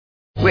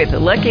With the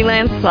Lucky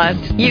Land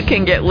Slots, you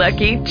can get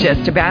lucky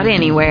just about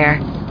anywhere.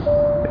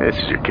 This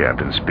is your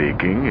captain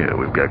speaking.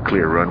 We've got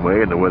clear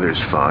runway and the weather's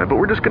fine, but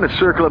we're just going to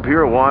circle up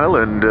here a while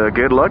and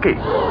get lucky.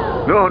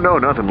 No,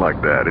 nothing like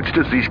that. It's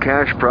just these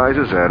cash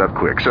prizes add up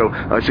quick. So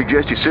I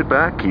suggest you sit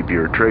back, keep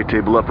your tray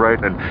table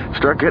upright, and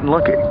start getting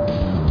lucky.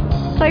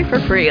 Play for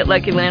free at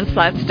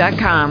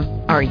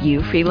LuckyLandSlots.com. Are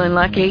you feeling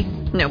lucky?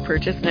 No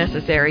purchase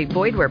necessary.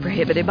 Void where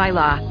prohibited by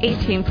law.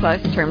 18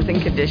 plus terms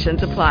and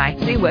conditions apply.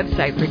 See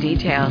website for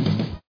details.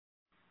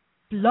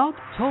 Blog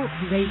Talk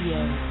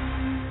Radio.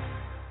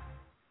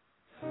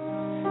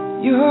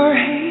 Your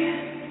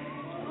hand,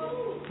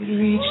 it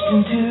reached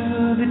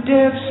into the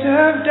depths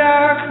of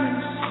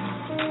darkness.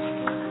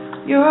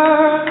 Your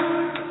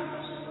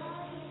arms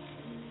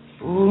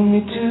pulled me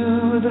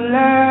to the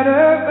light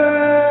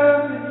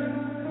above.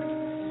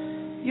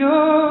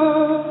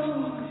 Your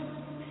voice,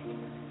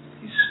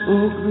 you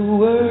spoke the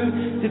word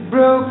that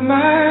broke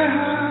my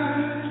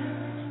heart.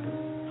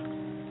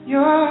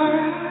 Your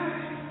eyes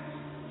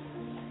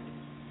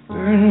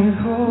burn with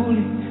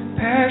holy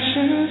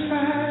passion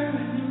fire.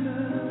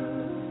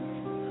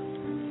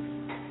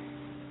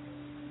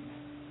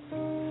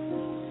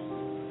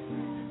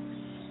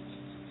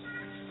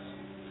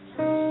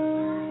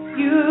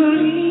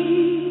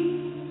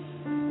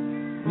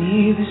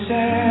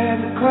 Beside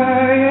the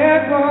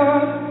quiet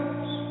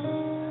waters,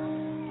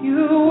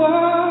 you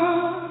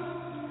walk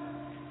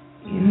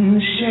in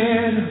the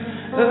shadow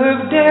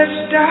of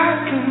death's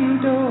darkened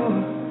door.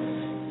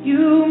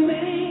 You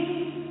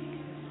make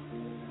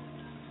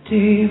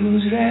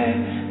tables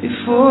right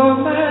before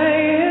my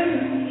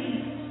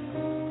enemies.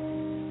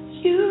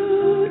 You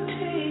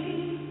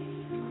take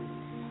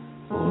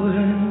water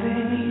and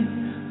then you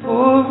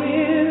pour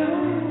it on.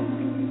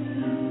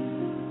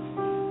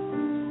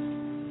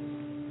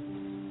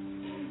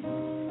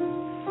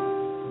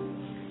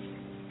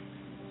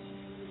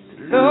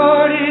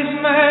 Lord is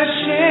my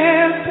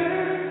shepherd,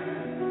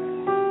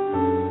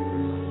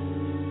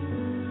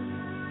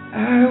 I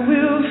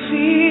will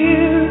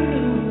fear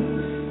no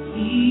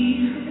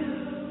evil.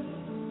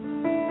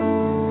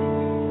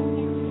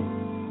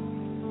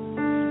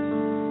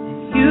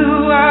 You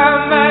are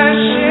my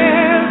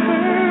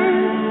shepherd,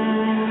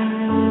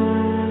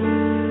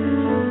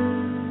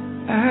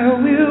 I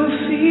will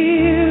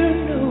fear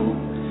no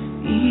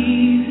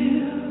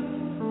evil.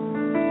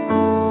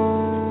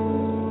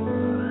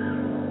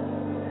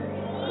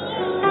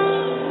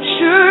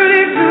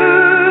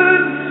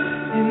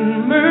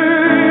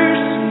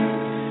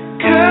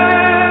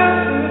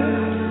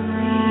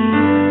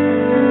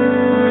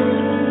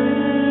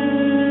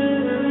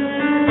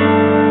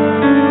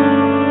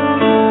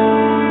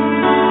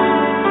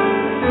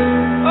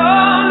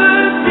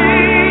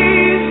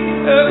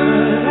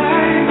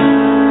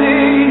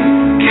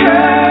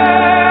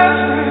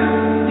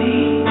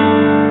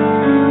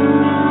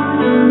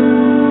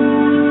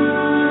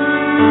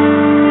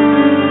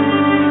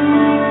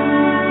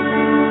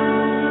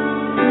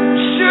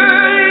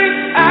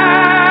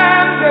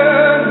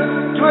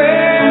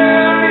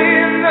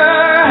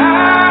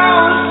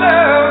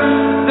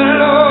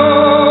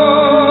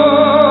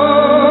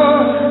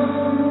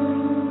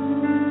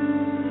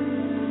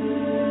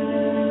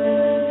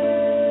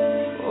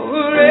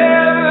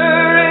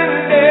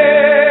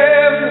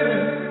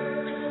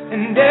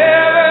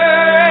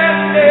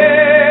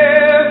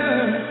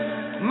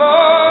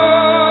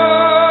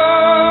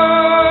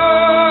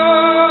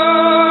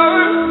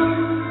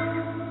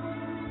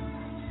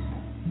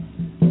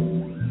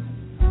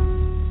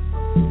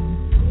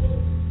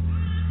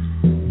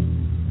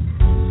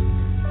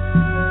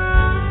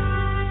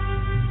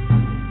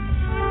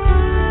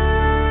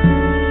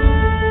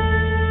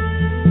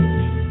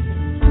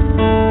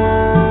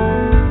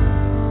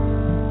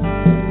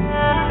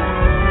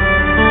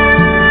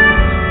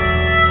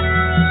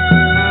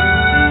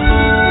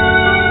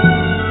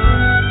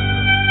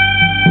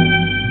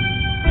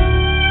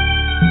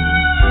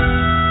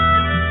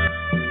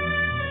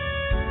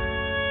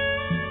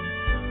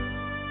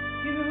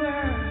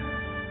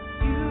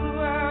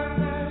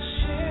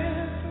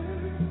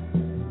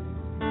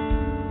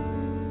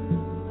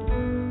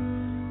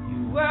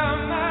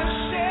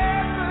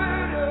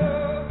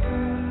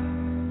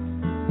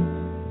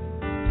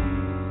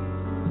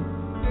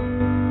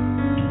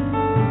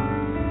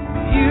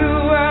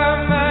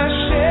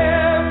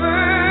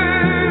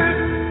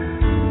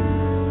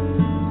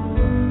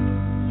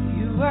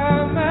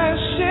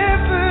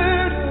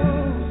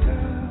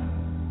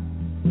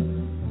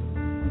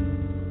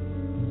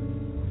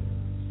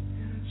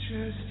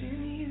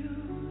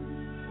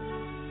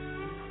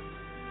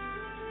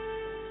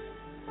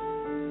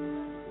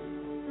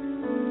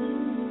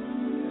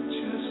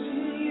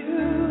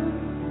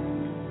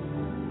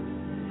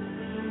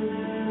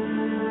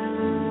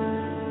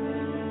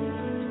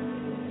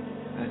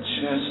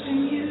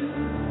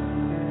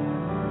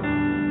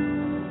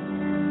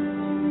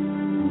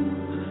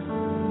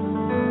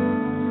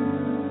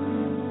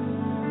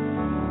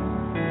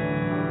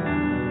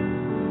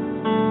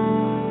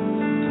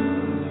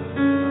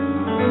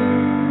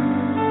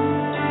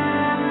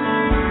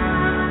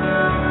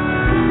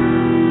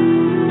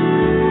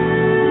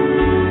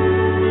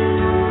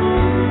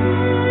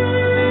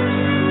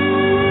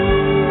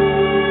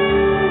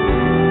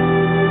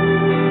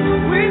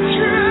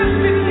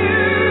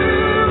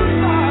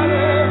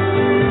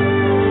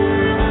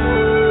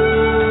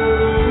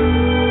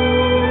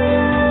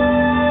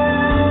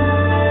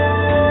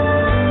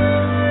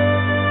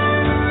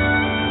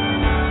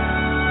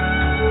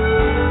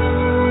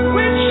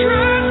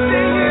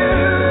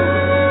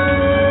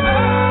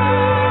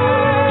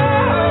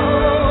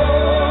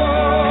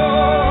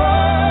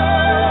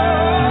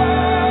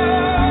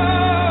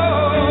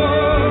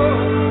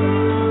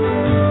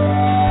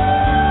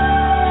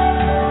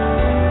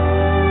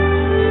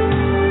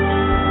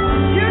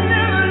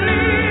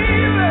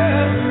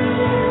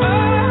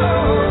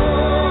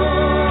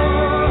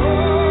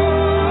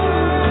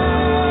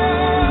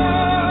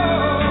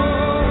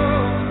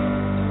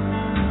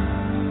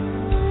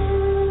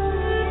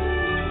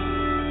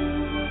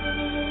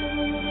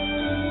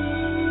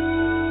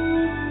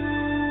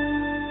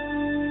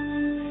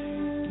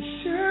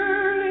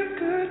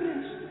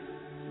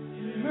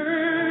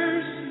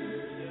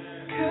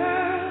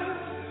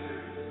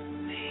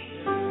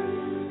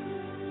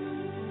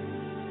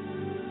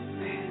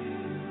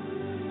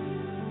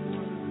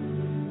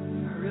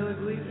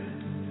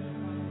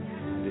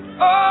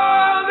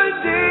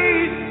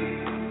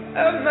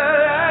 of my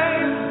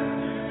life,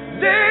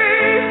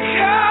 they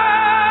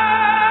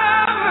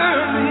cover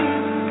me.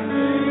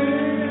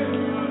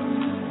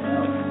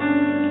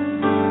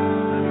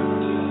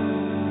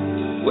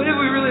 What if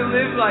we really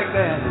lived like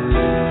that?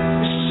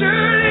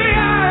 Surely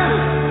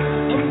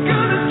I'm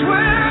gonna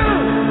dwell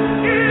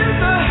in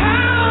the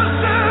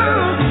house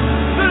of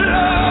the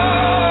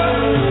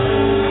Lord.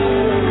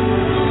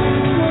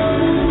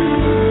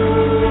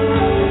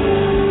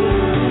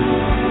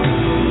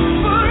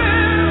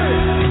 Forever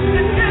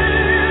and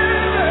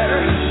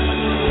ever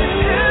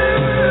and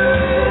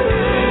evermore.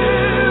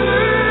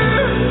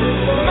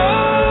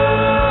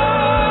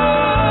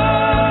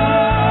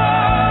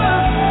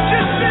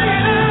 Just sing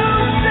it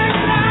out,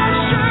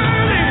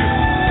 surely,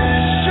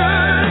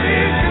 surely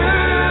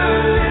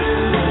goodness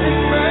and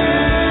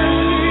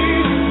mercy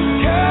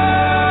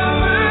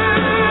cover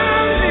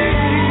me.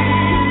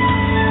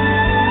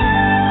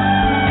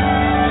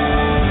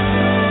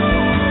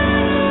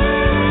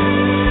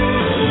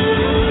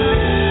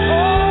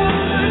 All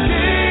the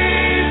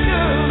days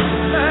of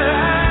my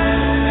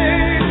life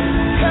they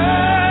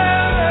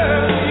cover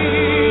me.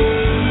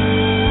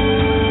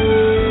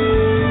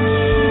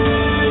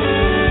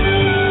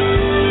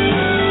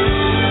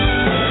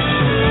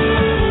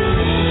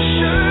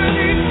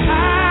 Surely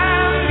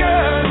I'm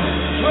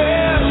gonna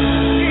dwell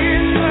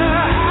in the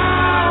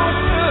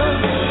house of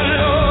the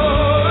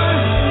Lord.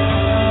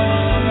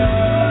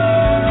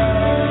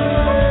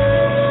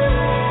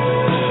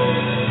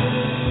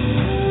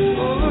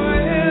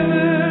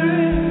 Forever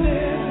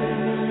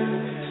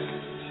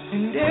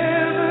and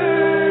ever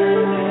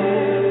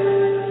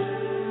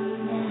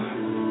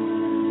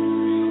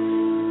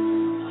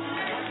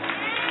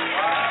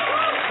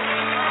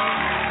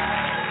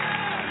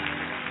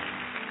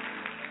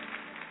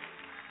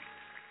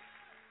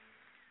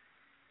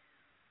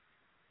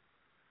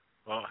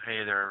Well,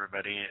 hey there,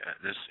 everybody.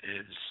 This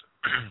is,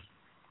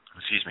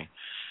 excuse me,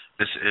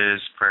 this is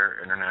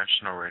Prayer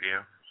International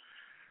Radio.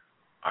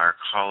 Our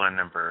call-in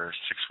number is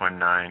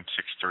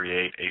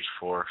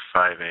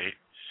 619-638-8458. If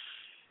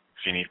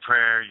you need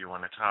prayer, you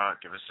want to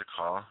talk, give us a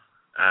call.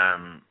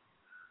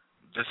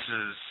 This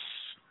is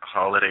a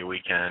holiday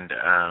weekend.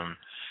 I'm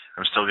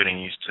still getting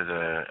used to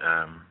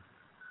the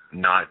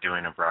not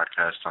doing a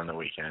broadcast on the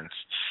weekends.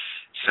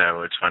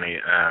 So it's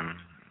funny.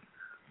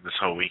 This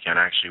whole weekend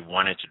I actually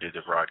wanted to do the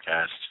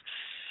broadcast,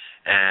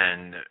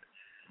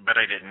 but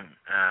I didn't.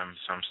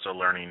 So I'm still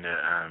learning to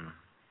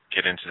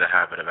get into the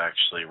habit of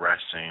actually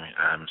resting,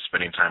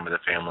 spending time with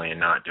the family, and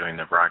not doing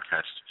the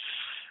broadcast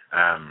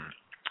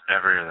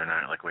every other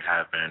night like we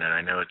have been. And I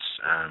know it's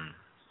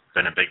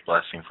been a big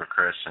blessing for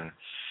Chris and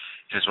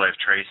his wife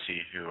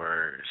Tracy, who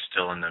are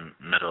still in the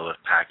middle of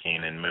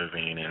packing and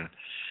moving and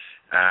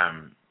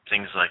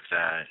things like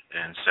that.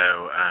 And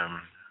so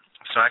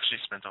I actually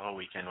spent the whole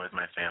weekend with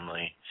my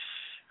family.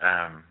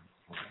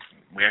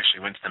 We actually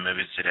went to the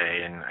movies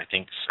today, and I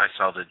think I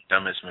saw the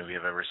dumbest movie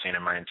I've ever seen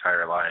in my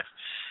entire life.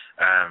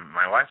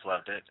 My wife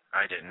loved it.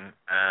 I didn't.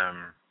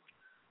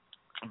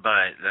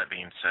 But that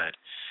being said,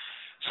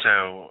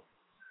 so,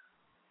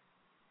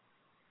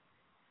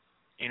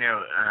 it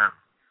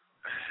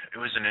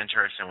was an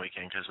interesting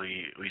weekend because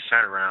we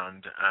sat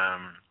around,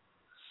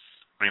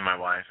 me and my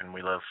wife, and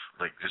we love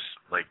just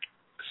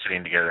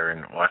sitting together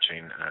and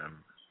watching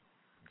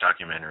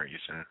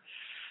documentaries and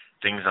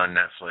things on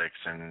Netflix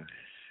and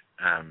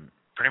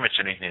pretty much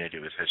anything to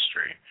do with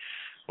history,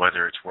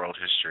 whether it's world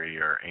history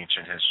or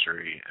ancient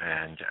history.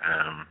 And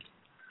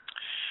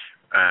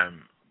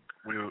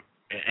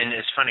and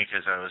it's funny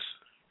because I was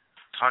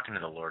talking to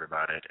the Lord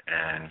about it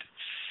and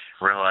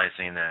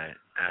realizing that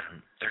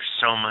there's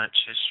so much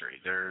history.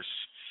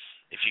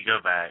 If you go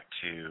back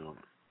to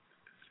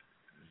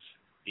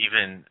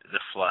even the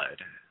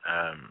flood,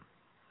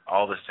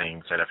 all the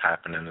things that have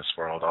happened in this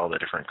world, all the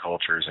different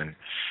cultures, and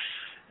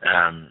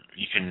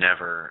you can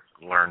never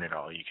learn it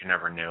all. You can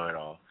never know it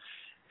all.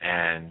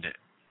 And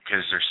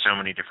because there's so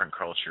many different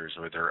cultures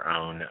with their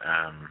own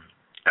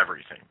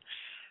everything.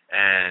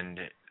 And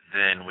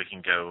then we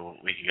could go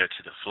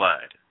to the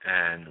flood,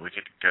 and we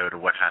could go to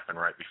what happened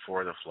right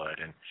before the flood.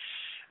 And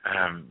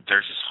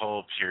there's this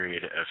whole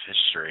period of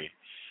history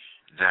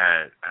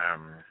that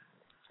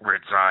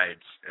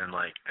resides in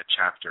a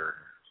chapter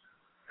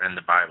in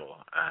the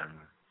Bible, and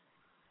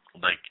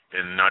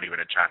not even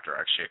a chapter,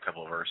 actually a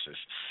couple of verses.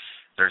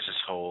 There's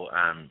this whole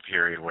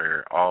period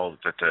where all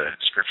that the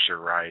Scripture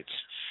writes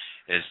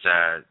is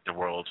that the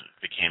world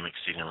became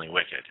exceedingly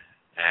wicked,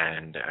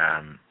 and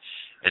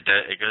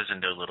it goes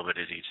into a little bit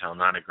of detail,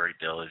 not a great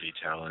deal of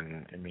detail.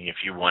 And I mean,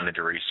 if you wanted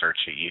to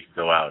research it, you could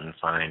go out and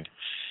find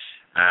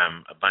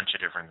a bunch of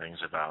different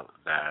things about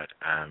that.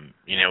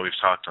 We've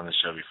talked on the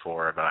show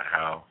before about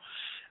how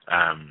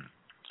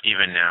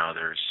even now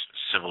there's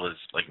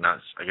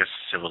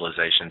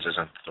civilizations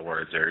isn't the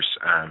word. There's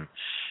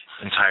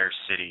entire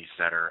cities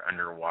that are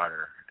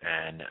underwater,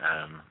 and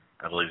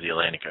I believe the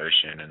Atlantic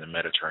Ocean and the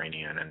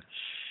Mediterranean, and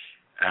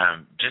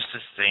just to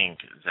think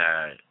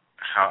that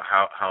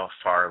how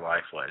far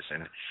life was,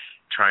 and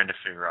trying to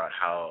figure out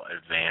how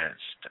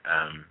advanced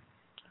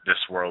this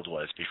world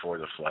was before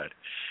the flood.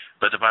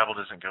 But the Bible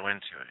doesn't go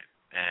into it.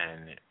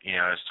 And,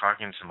 I was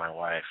talking to my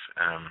wife,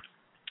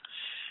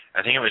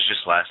 I think it was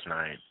just last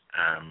night,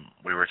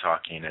 we were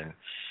talking, and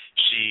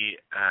she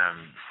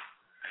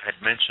had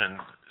mentioned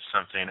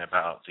something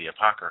about the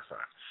Apocrypha.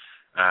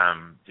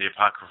 The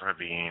Apocrypha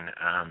being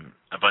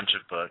a bunch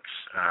of books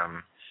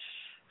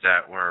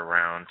that were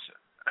around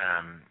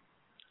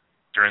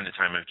during the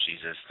time of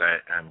Jesus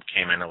that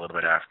came in a little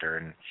bit after,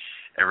 and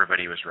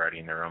everybody was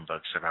writing their own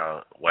books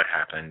about what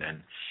happened,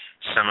 and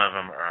some of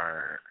them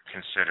are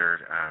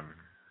considered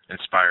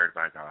inspired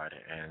by God,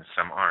 and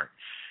some aren't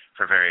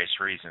for various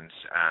reasons.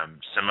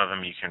 Some of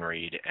them you can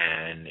read,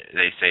 and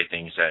they say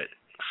things that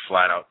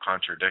flat out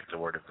contradict the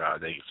Word of God.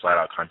 They flat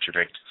out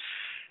contradict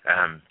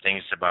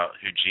things about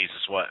who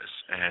Jesus was,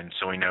 and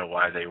so we know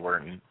why they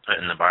weren't put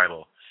in the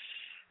Bible.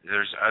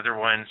 There's other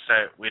ones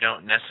that we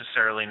don't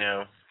necessarily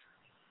know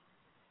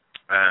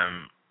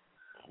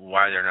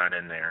why they're not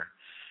in there.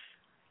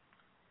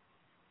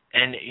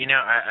 And,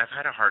 I've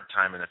had a hard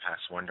time in the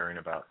past wondering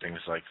about things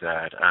like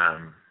that,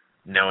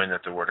 knowing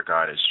that the Word of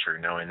God is true,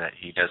 knowing that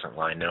He doesn't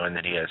lie, knowing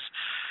that He has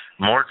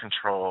more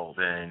control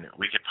than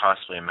we could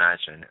possibly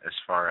imagine as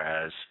far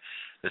as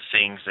the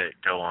things that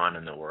go on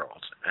in the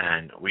world.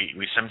 And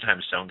we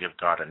sometimes don't give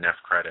God enough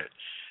credit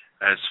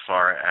as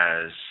far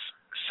as,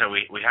 so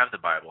we have the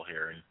Bible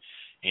here, and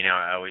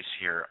I always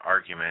hear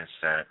arguments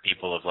that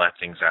people have left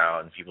things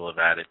out and people have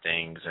added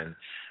things, and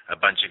a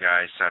bunch of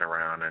guys sat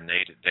around and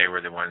they were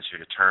the ones who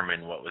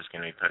determined what was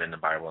going to be put in the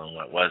Bible and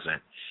what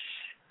wasn't,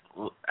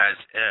 as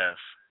if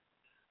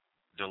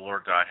the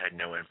Lord God had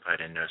no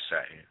input and no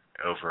say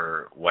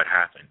over what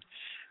happened.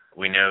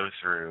 We know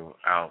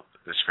throughout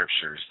the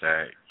Scriptures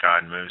that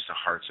God moves the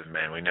hearts of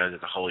men. We know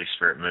that the Holy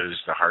Spirit moves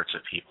the hearts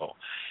of people,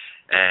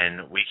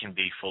 and we can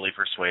be fully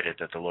persuaded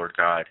that the Lord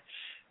God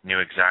knew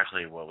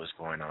exactly what was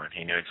going on.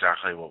 He knew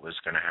exactly what was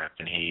going to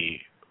happen. He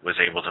was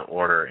able to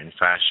order and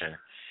fashion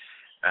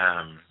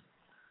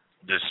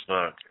this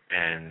book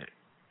and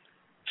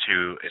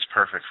to its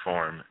perfect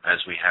form as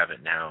we have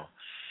it now.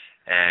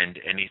 And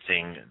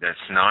anything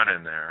that's not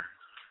in there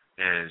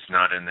is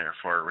not in there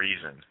for a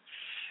reason.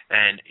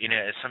 And,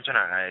 it's something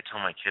I tell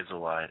my kids a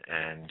lot,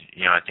 and,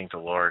 I think the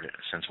Lord,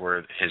 since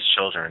we're His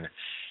children,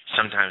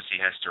 sometimes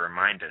He has to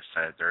remind us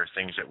that there are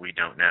things that we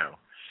don't know.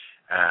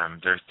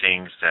 There are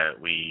things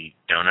that we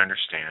don't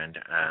understand.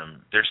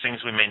 There's things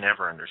we may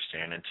never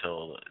understand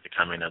until the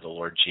coming of the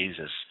Lord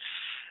Jesus,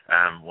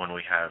 when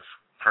we have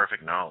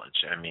perfect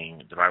knowledge. I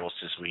mean, the Bible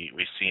says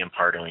we see in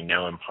part and we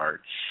know in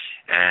part.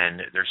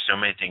 And there's so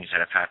many things that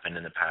have happened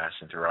in the past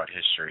and throughout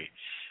history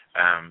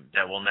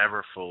that we'll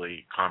never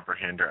fully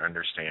comprehend or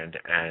understand.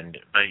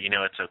 But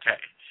it's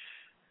okay,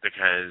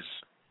 because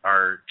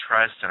our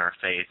trust and our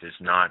faith is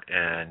not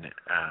in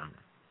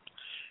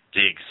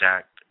the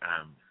exact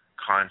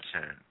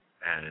content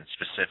and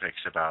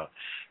specifics about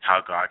how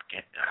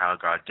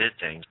God did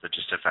things, but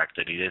just the fact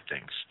that He did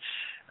things.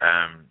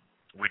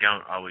 We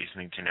don't always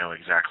need to know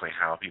exactly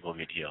how people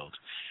get healed.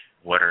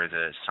 What are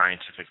the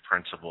scientific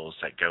principles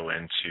that go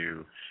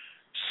into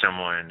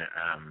someone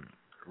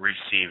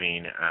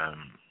receiving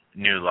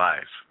new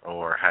life,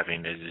 or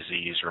having a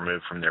disease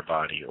removed from their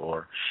body,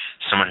 or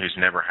someone who's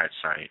never had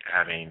sight,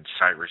 having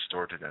sight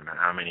restored to them, and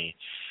how many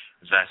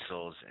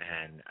vessels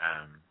and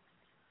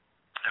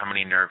how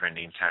many nerve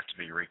endings have to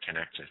be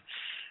reconnected.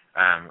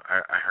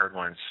 I heard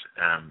once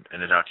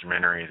in a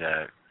documentary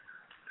that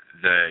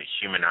the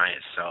human eye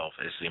itself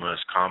is the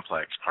most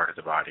complex part of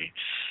the body,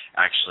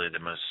 actually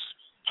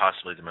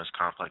possibly the most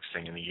complex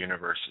thing in the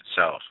universe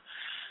itself,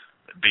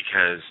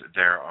 because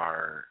there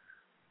are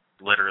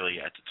literally,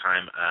 at the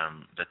time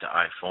that the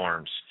eye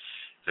forms,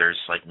 there's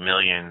like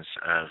millions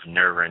of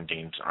nerve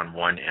endings on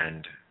one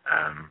end,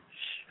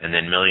 and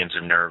then millions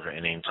of nerve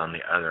endings on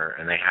the other,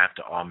 and they have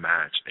to all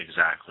match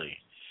exactly.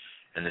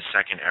 And the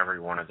second every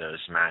one of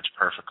those match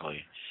perfectly,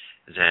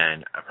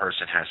 then a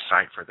person has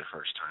sight for the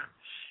first time.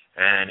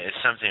 And it's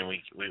something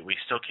we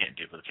still can't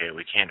duplicate.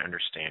 We can't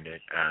understand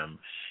it.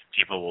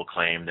 People will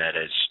claim that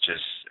it's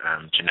just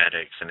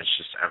genetics and it's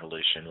just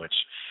evolution, which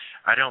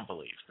I don't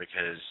believe,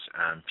 because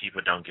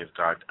people don't give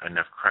God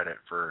enough credit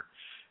for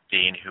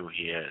being who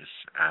He is.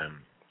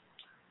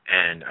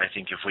 And I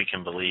think if we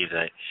can believe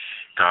that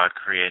God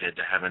created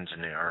the heavens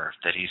and the earth,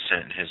 that He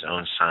sent His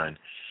own Son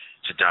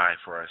to die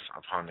for us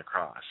upon the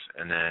cross,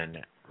 and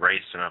then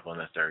raised Him up on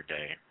the third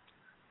day,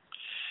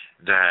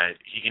 that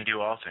He can do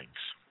all things,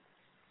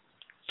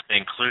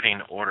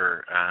 including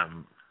order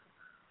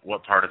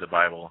what part of the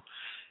Bible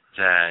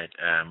that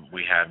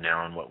we have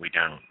now and what we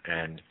don't.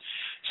 And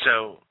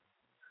so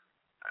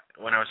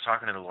when I was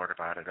talking to the Lord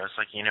about it, I was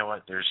like, you know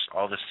what, there's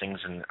all these things,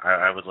 and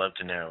I would love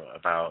to know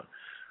about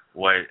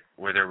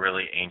were there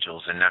really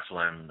angels and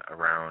Nephilim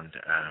around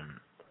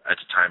at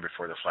the time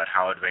before the flood?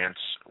 How advanced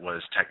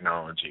was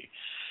technology?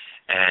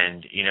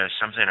 And,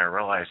 something I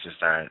realized is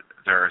that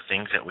there are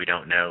things that we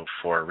don't know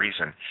for a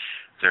reason.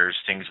 There's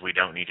things we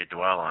don't need to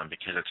dwell on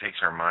because it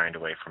takes our mind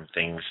away from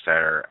things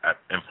that are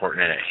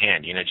important and at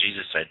hand.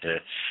 Jesus said to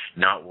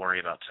not worry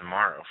about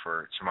tomorrow,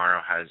 for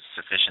tomorrow has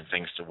sufficient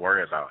things to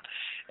worry about,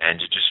 and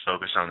to just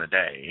focus on the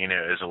day. It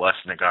was a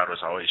lesson that God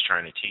was always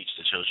trying to teach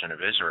the children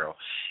of Israel,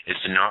 is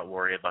to not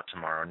worry about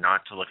tomorrow,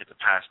 not to look at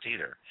the past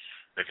either.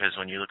 Because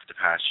when you look at the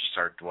past, you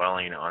start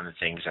dwelling on the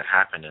things that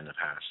happened in the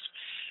past.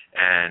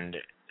 And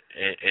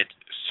it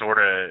sort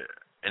of,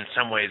 in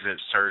some ways, it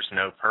serves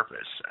no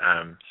purpose.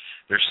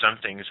 There's some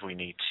things we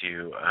need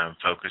to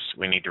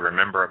we need to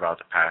remember about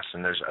the past,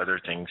 and there's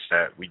other things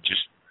that we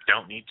just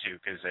don't need to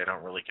because they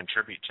don't really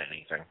contribute to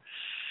anything.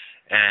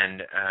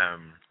 And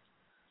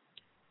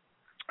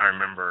I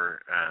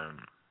remember,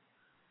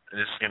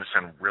 this is going to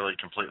sound really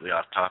completely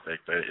off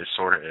topic, but it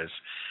sort of is.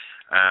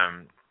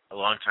 A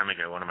long time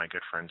ago, one of my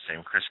good friends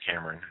named Chris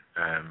Cameron,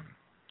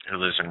 who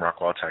lives in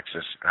Rockwall,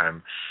 Texas,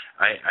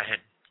 I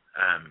had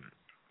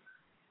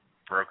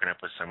broken up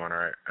with someone,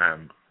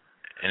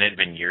 and it had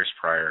been years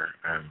prior,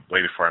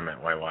 way before I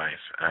met my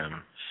wife,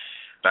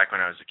 back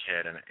when I was a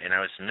kid, and I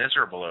was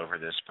miserable over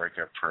this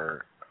breakup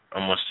for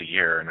almost a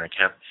year, and I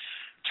kept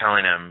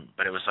telling him,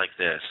 but it was like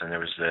this, and there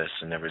was this,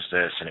 and there was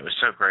this, and it was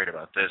so great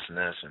about this and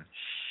this, and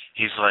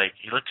he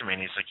looked at me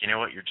and he's like, you know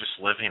what, you're just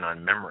living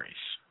on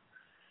memories.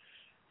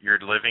 You're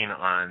living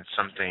on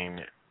something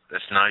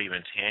that's not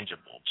even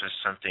tangible, just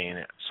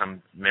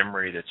some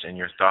memory that's in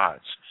your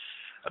thoughts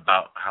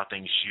about how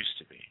things used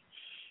to be.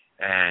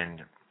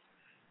 And,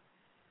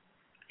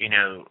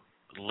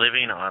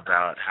 living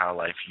about how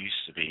life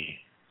used to be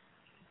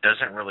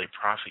doesn't really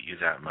profit you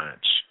that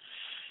much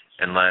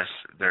unless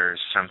there's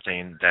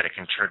something that it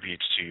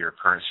contributes to your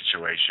current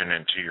situation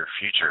and to your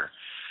future.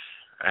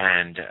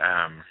 And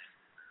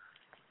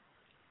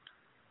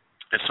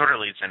it sort of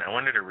leads in. I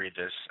wanted to read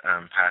this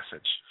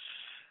passage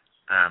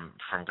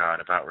from God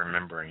about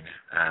remembering,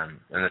 and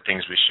the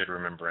things we should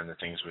remember and the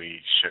things we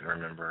shouldn't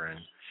remember. And,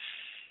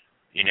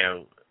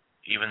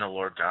 even the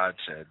Lord God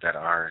said that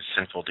our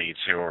sinful deeds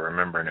He will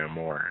remember no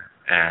more,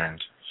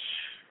 and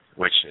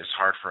which is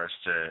hard for us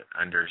to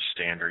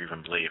understand or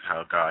even believe,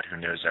 how God, who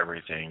knows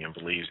everything and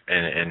believes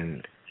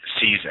and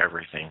sees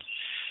everything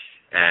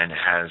and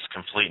has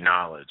complete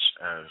knowledge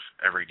of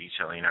every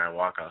detail. I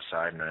walk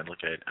outside and I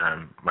look at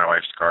my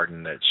wife's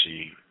garden that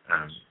she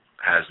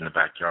has in the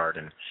backyard,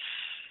 and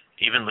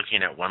even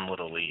looking at one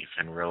little leaf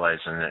and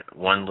realizing that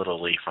one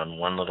little leaf on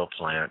one little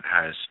plant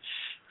has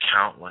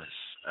countless,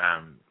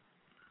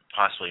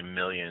 possibly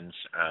millions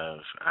of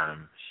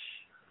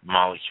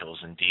molecules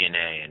and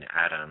DNA and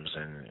atoms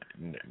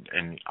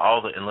and all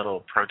the and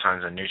little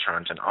protons and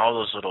neutrons and all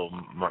those little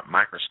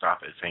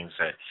microscopic things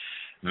that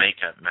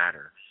make up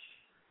matter.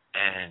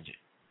 And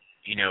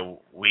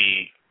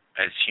we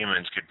as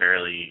humans could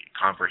barely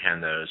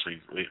comprehend those.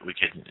 We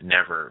could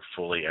never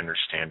fully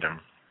understand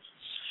them.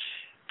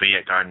 But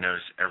yet God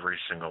knows every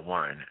single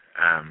one.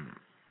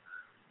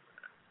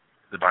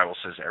 The Bible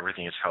says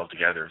everything is held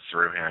together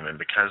through Him and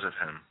because of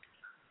Him,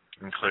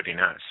 including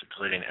us,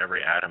 including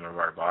every atom of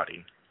our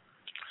body.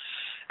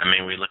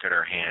 We look at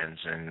our hands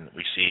and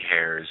we see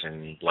hairs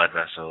and blood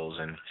vessels,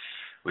 and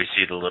we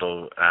see the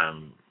little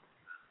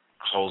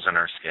holes in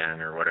our skin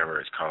or whatever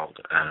it's called,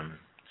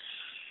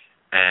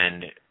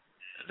 and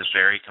the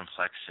very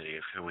complexity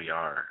of who we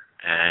are.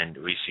 And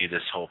we see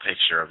this whole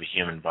picture of a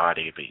human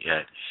body, but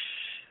yet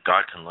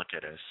God can look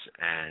at us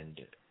and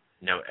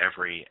know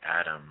every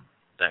atom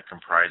that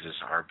comprises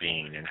our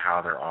being and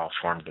how they're all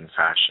formed and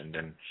fashioned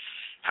and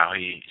how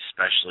He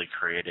specially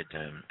created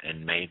them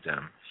and made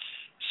them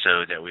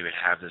so that we would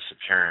have this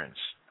appearance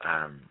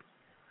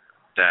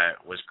that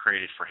was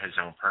created for His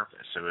own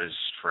purpose. It was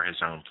for His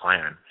own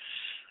plan,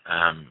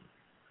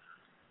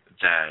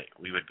 that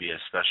we would be a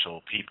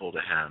special people to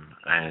Him.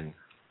 And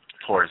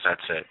of course,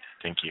 that's it.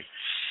 Thank you.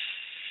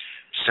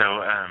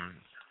 So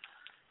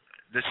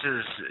this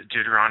is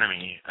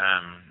Deuteronomy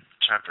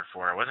chapter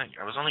 4. I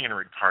was only going to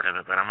read part of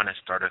it, but I'm going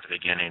to start at the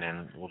beginning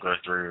and we'll go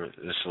through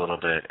this a little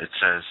bit. It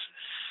says,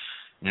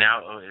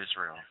 "Now, O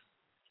Israel,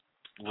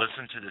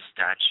 listen to the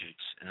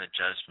statutes and the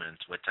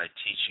judgments which I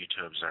teach you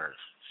to observe,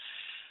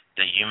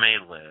 that you may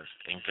live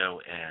and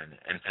go in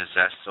and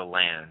possess the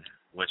land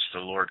which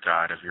the Lord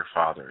God of your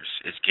fathers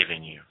is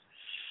giving you.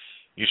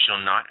 You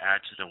shall not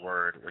add to the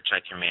word which I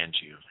command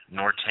you,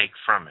 nor take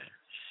from it,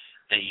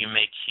 that you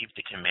may keep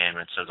the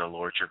commandments of the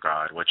Lord your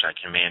God which I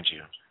command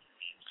you.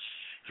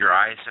 Your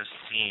eyes have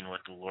seen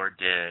what the Lord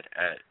did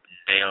at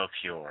Baal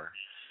Peor,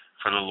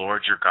 for the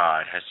Lord your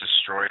God has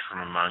destroyed from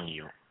among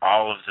you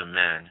all of the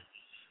men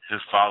who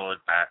followed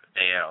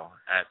Baal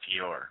at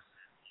Peor.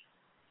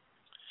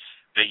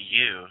 But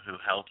you who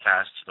held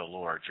fast to the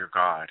Lord your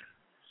God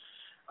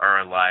are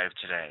alive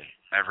today,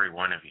 every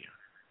one of you."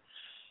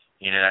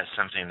 That's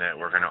something that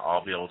we're going to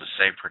all be able to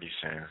say pretty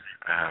soon,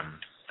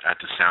 at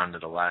the sound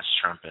of the last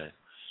trumpet,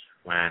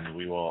 when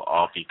we will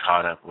all be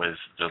caught up with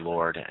the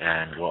Lord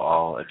and we'll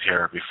all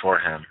appear before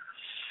Him,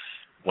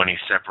 when He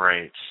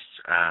separates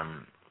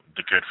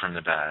the good from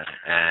the bad.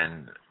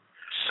 And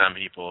some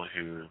people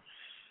who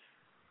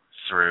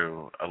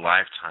through a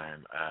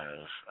lifetime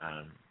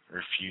of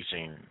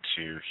refusing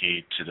to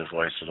heed to the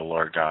voice of the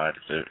Lord God,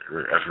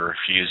 of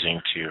refusing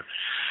to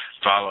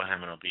follow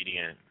Him and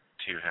obedient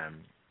to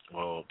Him,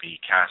 will be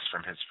cast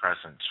from His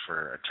presence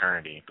for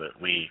eternity. But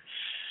we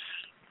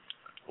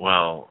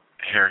will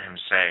hear Him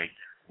say,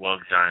 "Well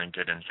done,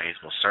 good and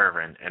faithful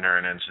servant, enter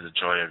into the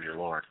joy of your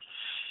Lord."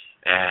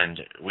 And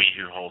we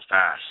who hold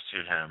fast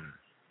to Him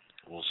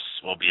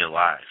will be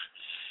alive.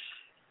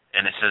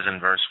 And it says in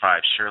verse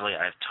 5, "Surely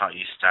I have taught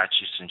you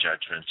statutes and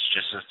judgments,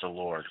 just as the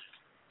Lord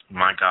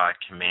my God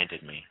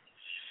commanded me,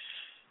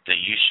 that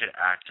you should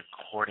act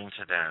according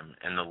to them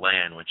in the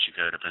land which you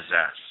go to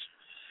possess.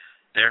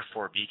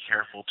 Therefore be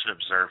careful to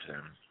observe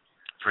them,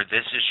 for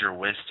this is your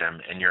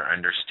wisdom and your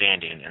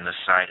understanding in the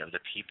sight of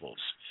the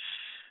peoples,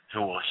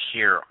 who will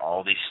hear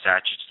all these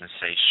statutes and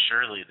say,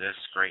 surely this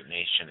great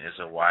nation is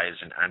a wise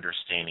and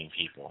understanding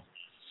people.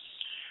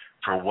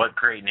 For what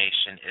great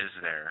nation is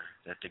there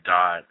that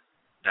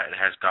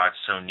has God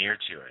so near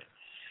to it,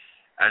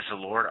 as the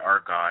Lord our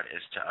God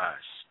is to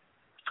us,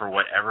 for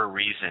whatever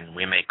reason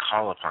we may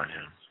call upon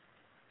Him?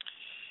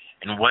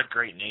 And what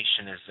great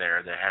nation is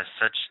there that has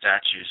such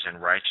statutes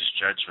and righteous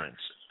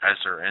judgments as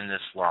are in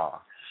this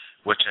law,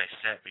 which I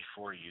set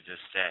before you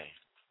this day?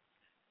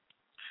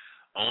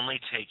 Only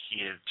take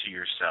heed to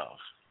yourself,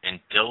 and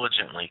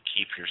diligently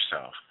keep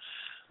yourself,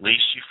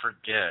 lest you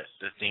forget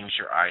the things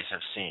your eyes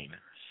have seen,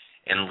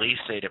 and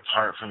lest they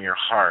depart from your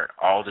heart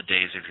all the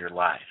days of your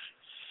life,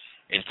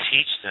 and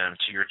teach them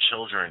to your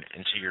children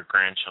and to your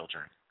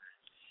grandchildren,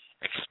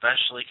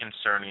 especially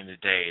concerning the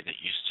day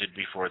that you stood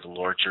before the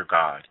Lord your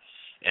God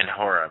in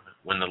Horeb,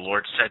 when the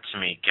Lord said to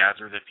me,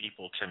 gather the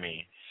people to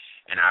me,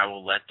 and I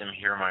will let them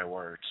hear my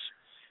words,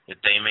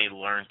 that they may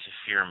learn to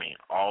fear me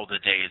all the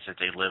days that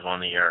they live on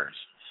the earth,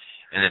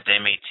 and that they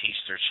may teach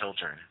their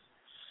children.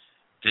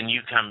 Then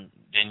you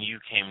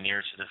came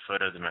near to the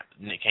foot of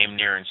came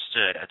near and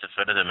stood at the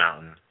foot of the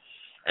mountain,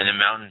 and the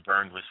mountain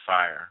burned with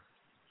fire,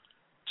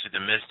 to the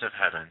midst of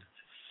heaven,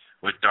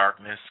 with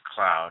darkness,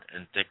 cloud,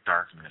 and thick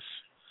darkness.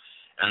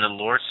 And the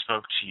Lord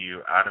spoke to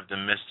you out of the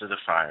midst of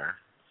the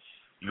fire.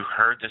 You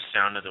heard the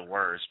sound of the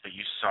words, but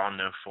you saw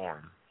no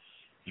form.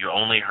 You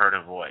only heard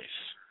a voice.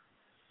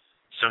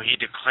 So He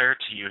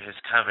declared to you His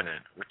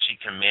covenant, which He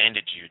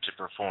commanded you to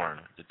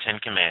perform, the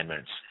 10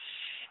 Commandments,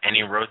 and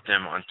He wrote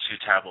them on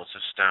 2 tablets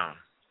of stone.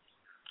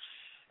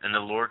 And the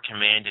Lord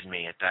commanded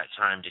me at that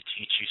time to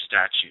teach you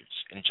statutes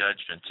and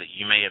judgments, that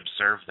you may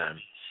observe them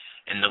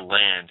in the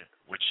land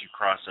which you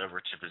cross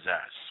over to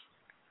possess.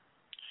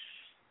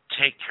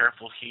 Take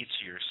careful heed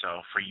to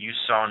yourself, for you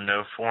saw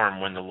no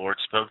form when the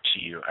Lord spoke to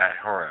you at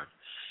Horeb,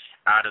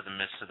 out of the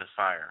midst of the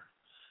fire,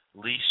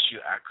 lest you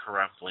act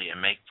corruptly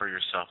and make for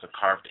yourself a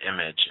carved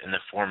image in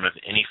the form of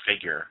any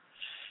figure,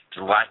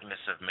 the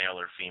likeness of male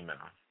or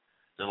female,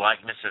 the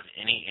likeness of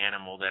any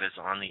animal that is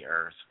on the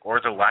earth, or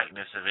the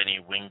likeness of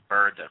any winged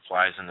bird that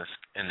flies in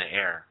the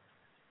air,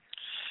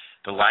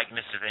 the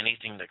likeness of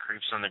anything that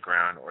creeps on the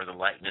ground, or the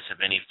likeness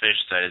of any fish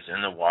that is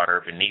in the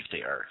water beneath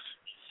the earth.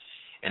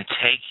 And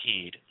take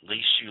heed,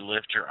 lest you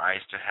lift your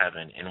eyes to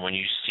heaven, and when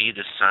you see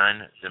the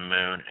sun, the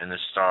moon, and the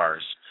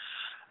stars,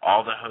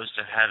 all the hosts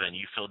of heaven,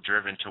 you feel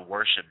driven to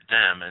worship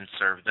them and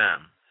serve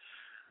them,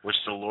 which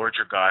the Lord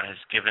your God has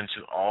given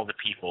to all the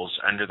peoples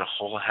under the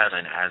whole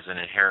heaven as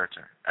a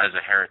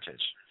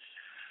heritage.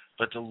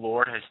 But the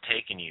Lord has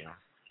taken you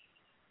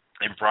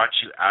and brought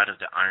you out of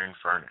the iron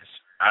furnace,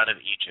 out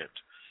of Egypt,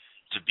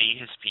 to be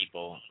His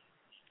people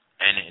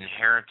and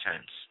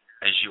inheritance,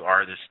 as you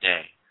are this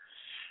day.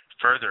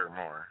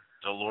 Furthermore,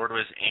 the Lord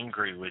was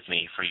angry with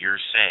me for your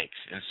sakes,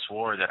 and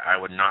swore that I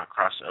would not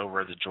cross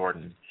over the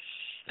Jordan,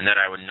 and that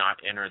I would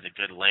not enter the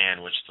good land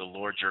which the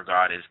Lord your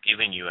God is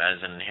giving you as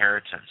an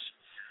inheritance.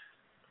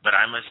 But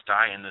I must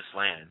die in this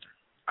land.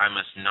 I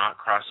must not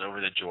cross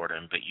over the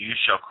Jordan, but you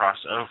shall cross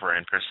over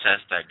and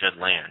possess that good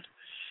land.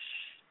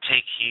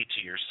 Take heed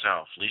to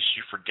yourself, lest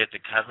you forget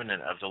the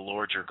covenant of the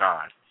Lord your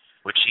God,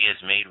 which He has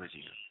made with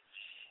you,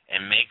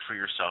 and make for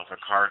yourself a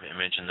carved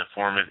image in the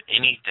form of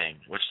anything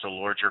which the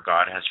Lord your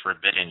God has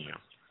forbidden you.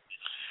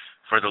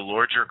 For the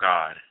Lord your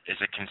God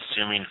is a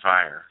consuming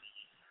fire,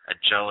 a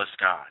jealous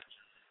God.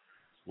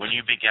 When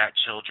you begat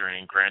children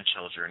and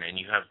grandchildren,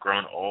 and you have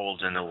grown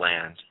old in the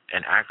land,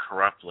 and act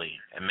corruptly,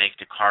 and make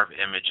the carved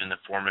image in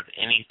the form of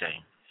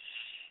anything,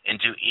 and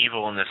do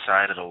evil in the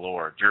sight of the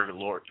Lord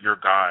your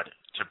God,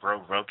 to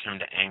provoke Him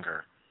to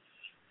anger,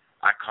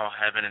 I call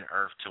heaven and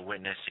earth to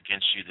witness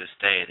against you this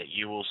day, that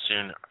you will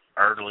soon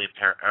utterly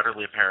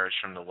perish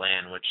from the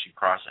land which you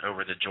cross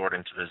over the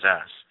Jordan to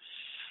possess.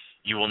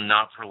 You will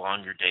not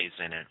prolong your days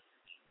in it,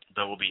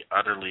 but will be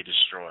utterly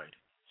destroyed.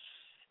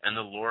 And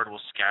the Lord will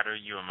scatter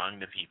you among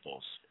the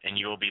peoples, and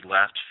you will be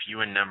left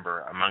few in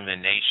number among the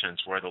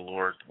nations where the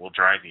Lord will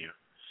drive you.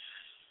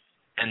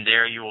 And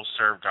there you will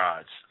serve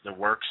gods, the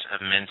works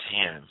of men's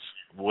hands,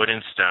 wood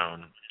and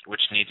stone,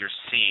 which neither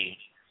see,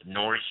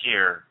 nor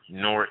hear,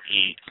 nor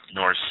eat,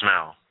 nor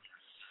smell.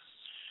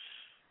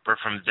 But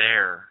from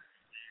there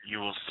you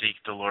will seek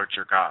the Lord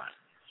your God,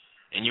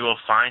 and you will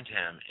find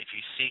him if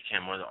you seek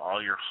him with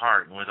all your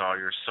heart and with all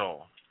your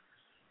soul.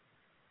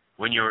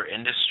 When you are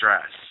in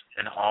distress,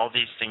 and all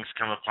these things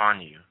come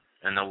upon you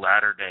in the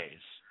latter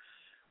days,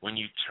 when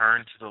you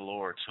turn to the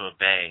Lord to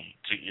obey,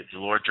 to the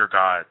Lord your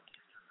God,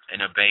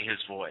 and obey his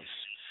voice,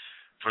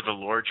 for the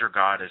Lord your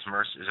God is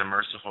a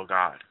merciful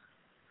God.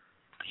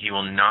 He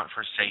will not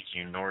forsake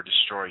you nor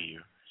destroy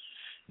you,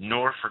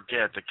 nor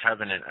forget the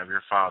covenant of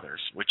your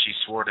fathers, which he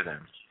swore to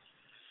them.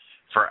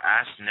 For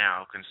ask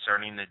now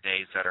concerning the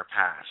days that are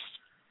past,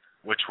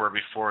 which were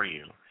before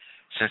you,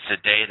 since the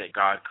day that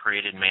God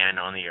created man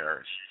on the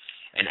earth,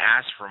 and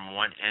ask from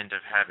one end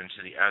of heaven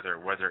to the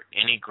other whether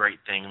any great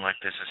thing like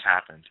this has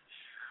happened,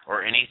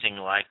 or anything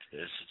like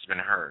this has been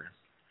heard.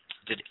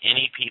 Did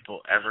any people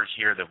ever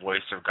hear the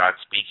voice of God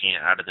speaking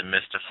out of the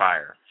midst of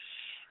fire,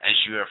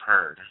 as you have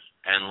heard,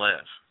 and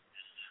live?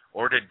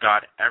 Or did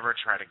God ever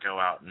try to go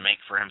out and make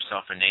for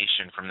himself a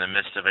nation from the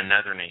midst of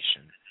another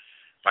nation,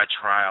 by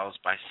trials,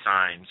 by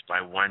signs,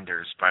 by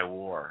wonders, by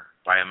war,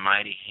 by a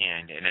mighty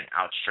hand and an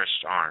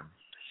outstretched arm,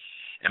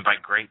 and by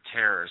great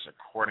terrors,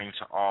 according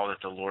to all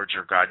that the Lord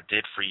your God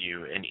did for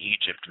you in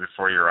Egypt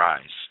before your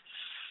eyes?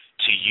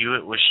 To you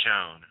it was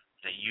shown,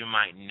 that you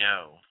might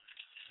know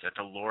that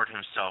the Lord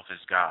himself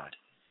is God.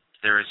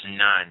 There is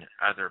none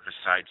other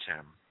besides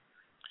him.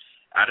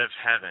 Out of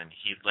heaven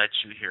he let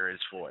you hear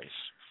his voice,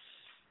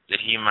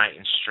 that he might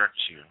instruct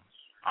you.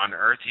 On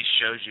earth he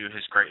shows you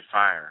his great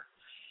fire,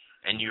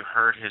 and you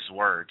heard his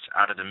words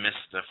out of the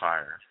midst of the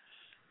fire.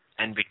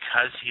 And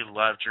because he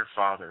loved your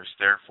fathers,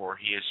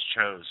 therefore he has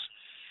chose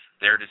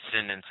their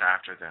descendants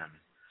after them.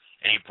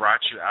 And he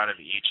brought you out of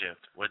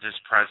Egypt with his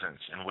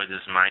presence and with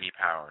his mighty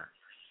power,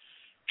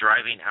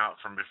 driving out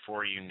from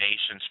before you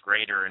nations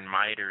greater and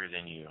mightier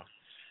than you,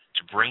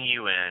 to bring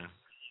you in,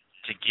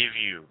 to give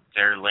you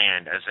their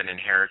land as an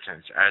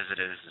inheritance, as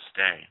it is this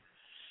day.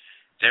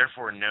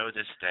 Therefore know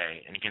this day,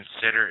 and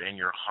consider in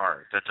your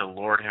heart that the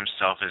Lord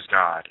himself is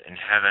God, in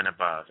heaven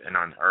above and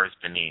on earth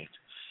beneath.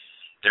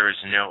 There is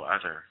no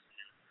other.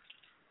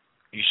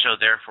 You shall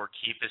therefore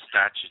keep his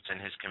statutes and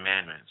his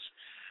commandments,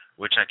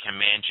 which I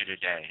command you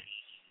today,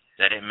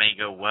 that it may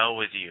go well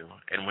with you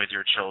and with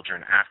your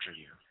children after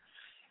you,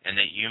 and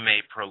that you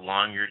may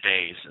prolong your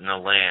days in the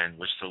land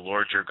which the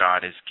Lord your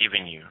God is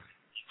giving you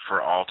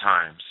for all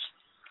times.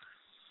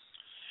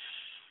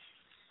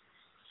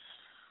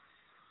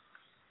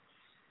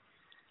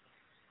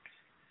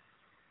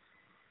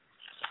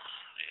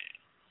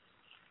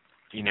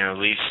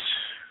 Least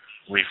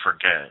we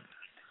forget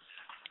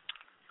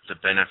the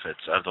benefits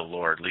of the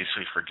Lord. Least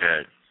we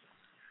forget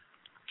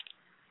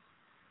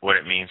what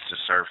it means to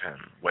serve him,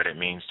 what it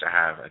means to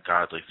have a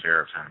godly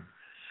fear of him.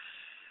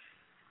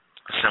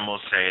 Some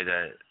will say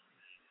that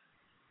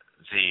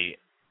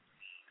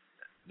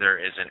there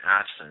is an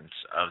absence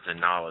of the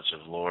knowledge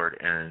of the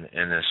Lord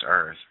in this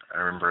earth. I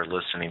remember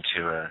listening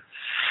to a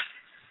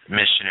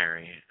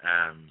missionary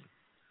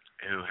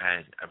who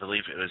had, I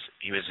believe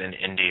he was in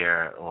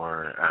India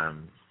or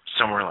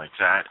somewhere like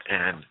that,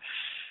 and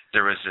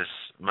there was this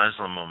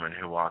Muslim woman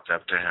who walked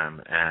up to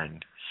him,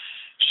 and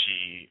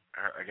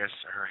I guess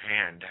her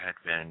hand had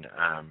been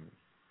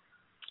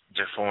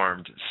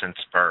deformed since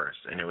birth,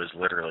 and it was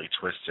literally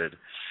twisted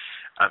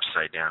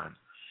upside down.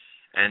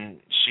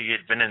 And she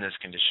had been in this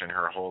condition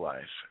her whole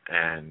life,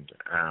 and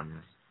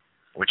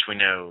which we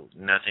know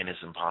nothing is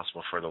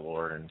impossible for the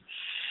Lord. And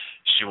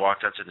she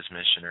walked up to this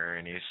missionary,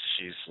 and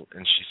she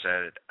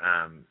said,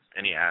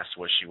 and he asked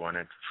what she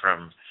wanted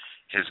from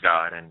his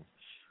God, and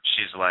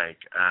she's like,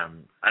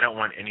 I don't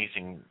want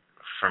anything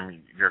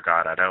from your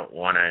God. I don't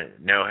want to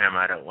know him.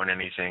 I don't want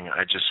anything.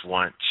 I just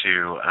want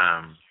to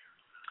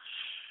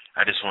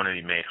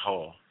be made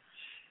whole.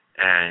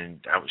 And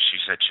she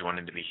said she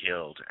wanted to be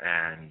healed,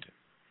 and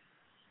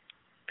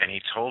he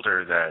told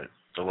her that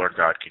the Lord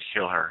God could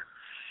heal her,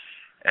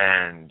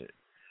 and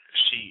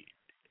she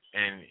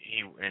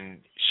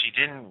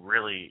didn't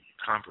really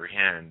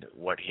comprehend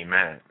what he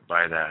meant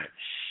by that,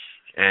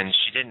 and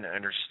she didn't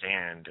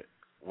understand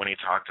when he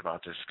talked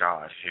about this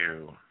God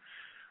who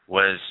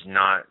was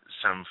not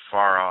some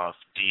far-off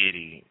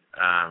deity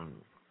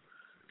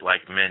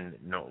like men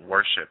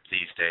worship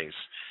these days,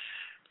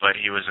 but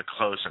he was a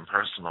close and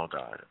personal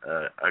God,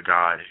 a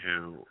God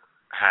who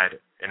had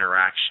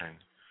interaction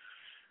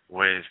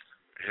with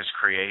his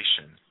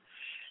creation.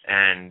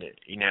 And,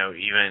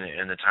 even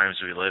in the times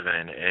we live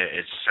in,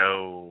 it's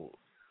so,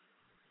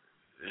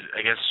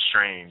 I guess,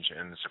 strange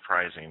and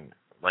surprising,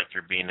 like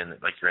you're in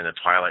the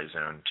Twilight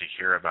Zone, to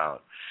hear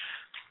about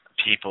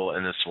people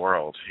in this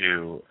world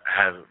who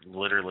have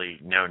literally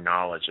no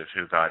knowledge of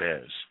who God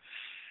is,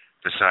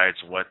 besides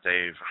what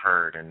they've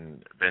heard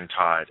and been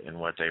taught and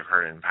what they've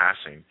heard in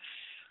passing,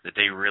 that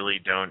they really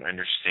don't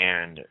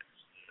understand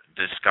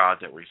this God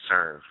that we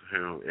serve,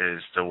 who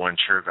is the one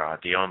true God,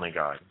 the only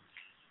God.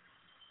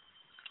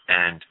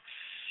 And,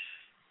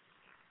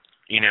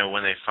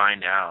 when they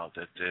find out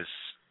that this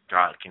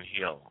God can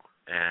heal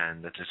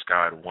and that this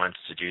God wants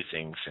to do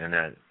things,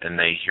 and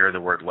they hear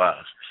the word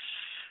love,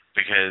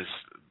 because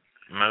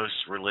most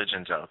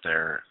religions out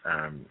there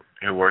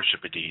who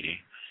worship a deity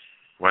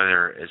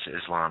whether it's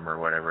Islam or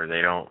whatever,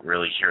 they don't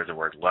really hear the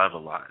word love a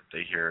lot.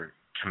 They hear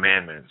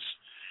commandments,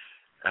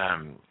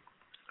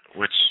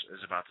 which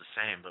is about the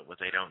same, but what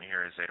they don't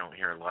hear is they don't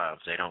hear love.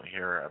 They don't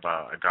hear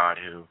about a God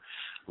who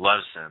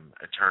loves them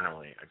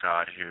eternally, a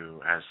God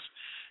who has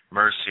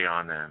mercy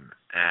on them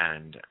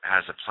and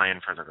has a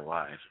plan for their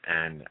life,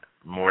 and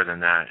more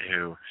than that,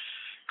 who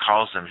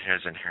calls them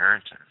his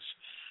inheritance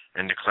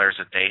and declares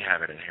that they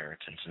have an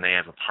inheritance and they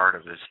have a part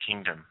of this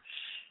kingdom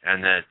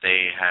and that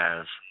they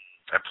have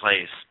a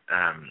place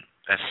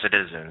as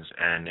citizens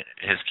in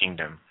his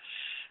kingdom.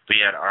 But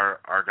yet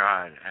our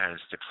God has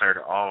declared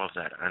all of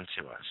that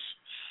unto us.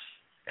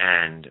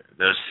 And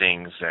those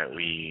things that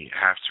we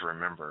have to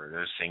remember,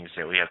 those things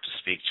that we have to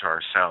speak to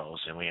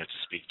ourselves and we have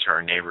to speak to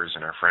our neighbors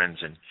and our friends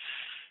and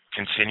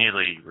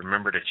continually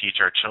remember to teach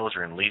our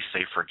children, lest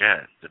they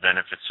forget the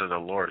benefits of the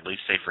Lord,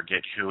 lest they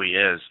forget who he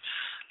is,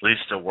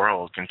 lest the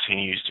world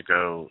continues to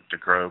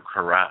grow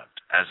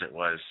corrupt as it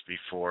was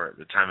before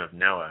the time of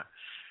Noah,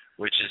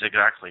 which is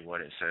exactly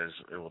what it says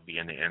it will be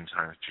in the end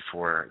times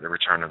before the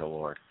return of the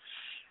Lord.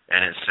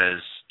 And it says,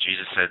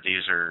 Jesus said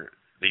these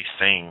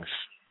things,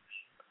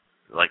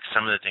 like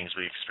some of the things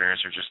we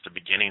experience are just the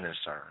beginning of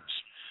sorrows.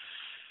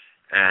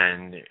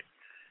 And,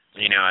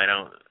 I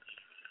don't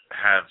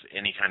have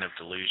any kind of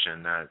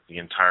delusion that the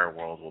entire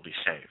world will be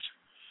saved.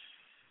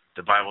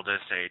 The Bible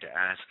does say to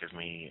ask of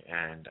me,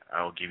 and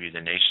I will give you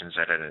the nations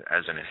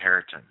as an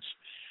inheritance.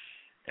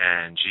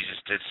 And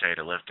Jesus did say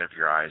to lift up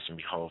your eyes and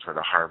behold, for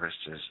the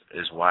harvest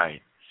is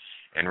white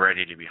and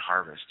ready to be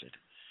harvested.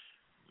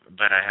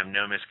 But I have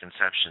no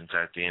misconceptions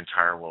that the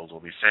entire world will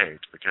be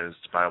saved, because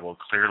the Bible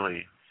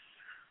clearly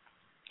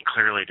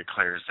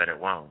declares that it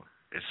won't.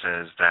 It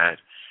says that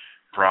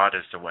broad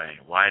is the way,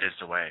 wide is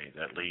the way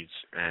that leads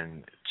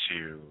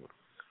into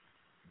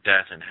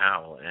death and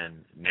hell,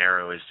 and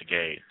narrow is the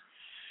gate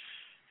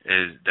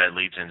that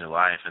leads into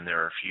life, and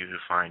there are few who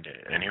find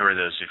it. And who are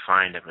those who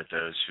find it but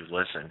those who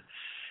listen?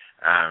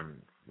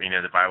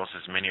 The Bible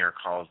says many are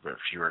called but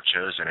few are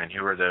chosen. And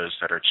who are those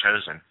that are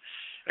chosen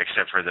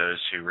except for those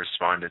who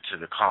responded to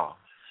the call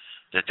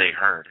that they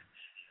heard?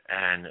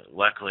 And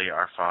luckily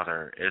our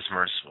Father is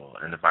merciful,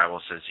 and the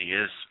Bible says he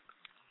is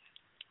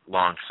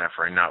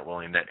long-suffering, not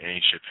willing that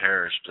any should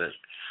perish, but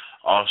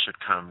all should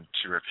come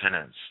to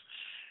repentance,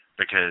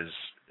 because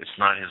it's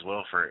not his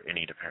will for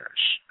any to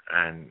perish.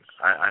 And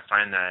I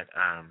find that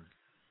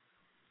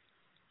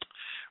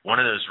one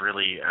of those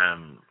really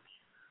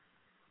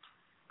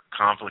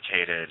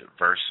complicated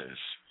verses,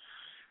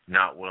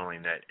 not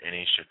willing that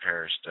any should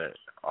perish, that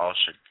all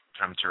should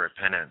come to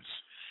repentance,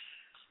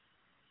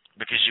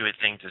 because you would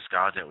think this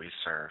God that we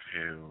serve,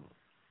 who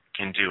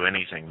can do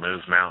anything,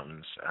 move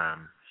mountains,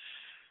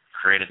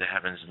 created the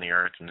heavens and the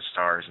earth and the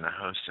stars and the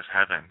hosts of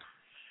heaven,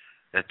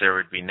 that there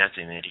would be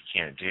nothing that he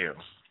can't do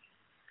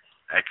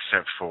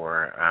except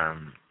for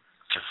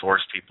to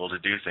force people to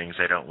do things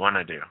they don't want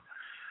to do,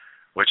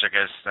 which I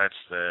guess that's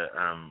the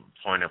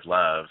point of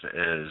love,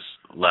 is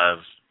love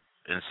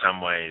in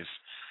some ways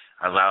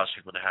allows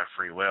people to have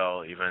free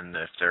will, even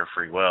if their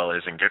free will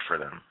isn't good for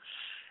them.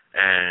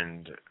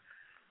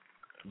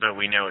 But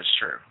we know it's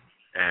true,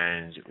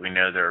 and we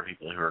know there are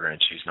people who are going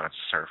to choose not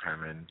to serve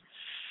him, and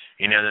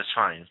that's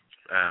fine.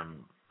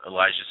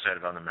 Elijah said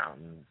it on the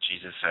mountain.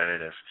 Jesus said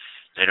it, if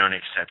they don't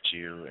accept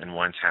you in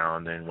one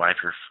town, then wipe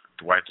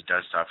the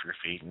dust off your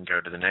feet and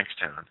go to the next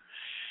town.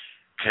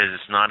 Because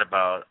it's not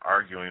about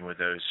arguing with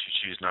those who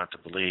choose not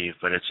to believe,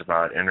 but it's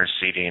about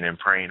interceding and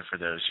praying for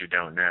those who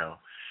don't know,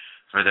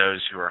 for those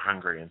who are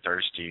hungry and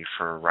thirsty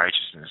for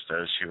righteousness,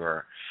 those who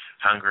are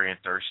hungry and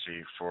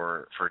thirsty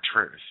for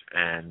truth.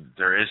 And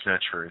there is no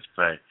truth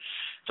but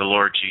the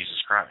Lord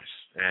Jesus Christ.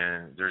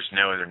 And there's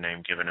no other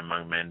name given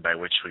among men by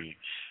which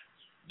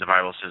the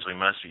Bible says we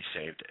must be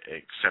saved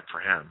except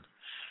for him,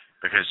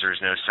 because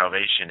there's no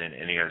salvation in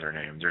any other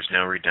name. There's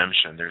no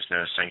redemption. There's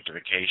no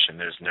sanctification.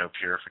 There's no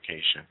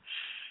purification.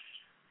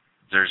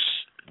 There's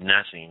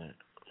nothing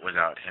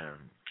without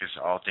him, because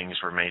all things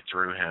were made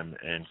through him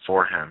and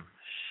for him.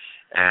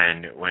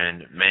 And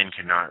when men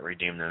could not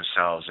redeem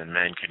themselves, and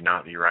men could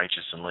not be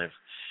righteous and live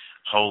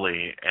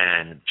holy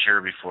and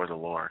pure before the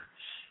Lord,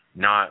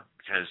 not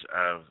because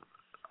of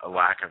a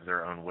lack of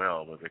their own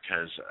will, but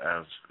because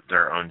of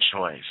their own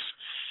choice,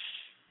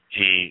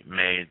 he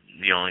made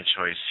the only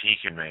choice he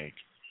could make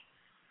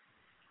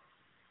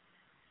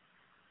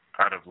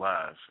out of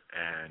love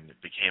and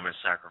became a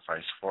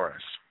sacrifice for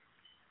us.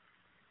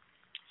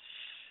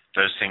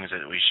 Those things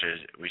that we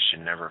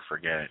should never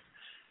forget.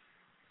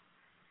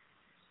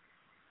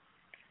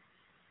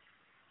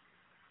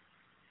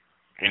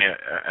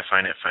 I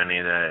find it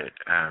funny that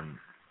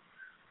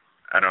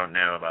I don't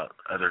know about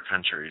other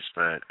countries,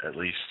 but at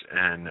least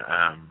in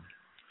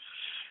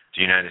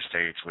the United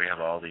States, we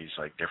have all these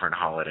different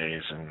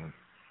holidays and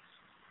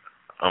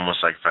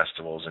almost like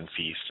festivals and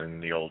feasts in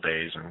the old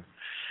days, and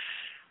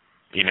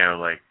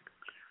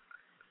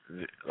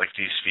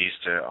these feasts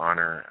to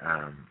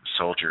honor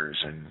soldiers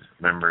and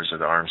members of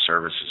the armed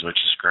services, which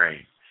is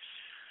great.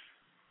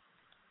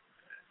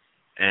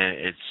 And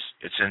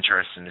it's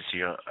interesting to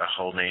see a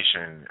whole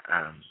nation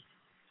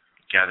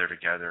gather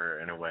together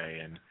in a way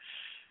and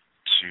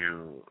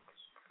to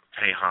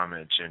pay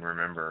homage and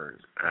remember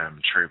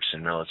troops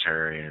and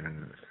military,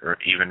 and or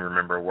even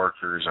remember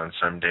workers on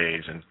some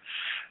days, and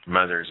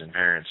mothers and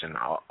parents, and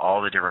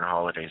all the different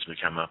holidays we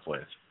come up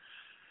with.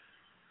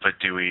 But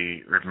do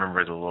we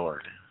remember the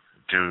Lord?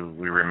 Do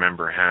we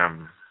remember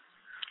Him?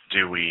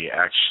 Do we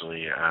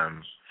actually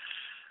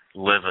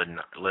live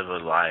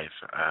a life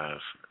of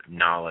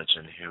knowledge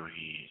and who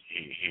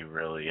He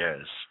really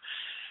is?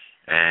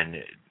 And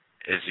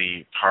is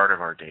He part of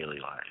our daily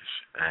life?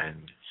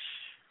 And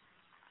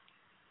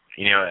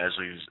as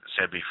we've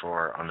said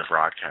before on the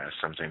broadcast,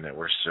 something that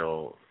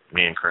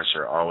me and Chris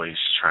are always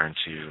trying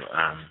to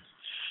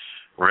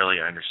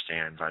really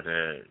understand by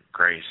the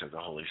grace of the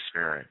Holy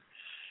Spirit,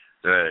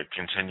 the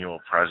continual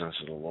presence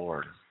of the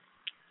Lord.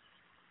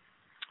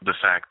 The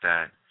fact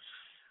that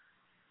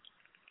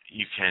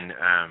you can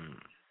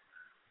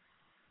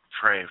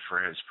pray for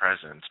His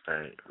presence,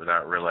 but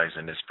without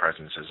realizing His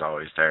presence is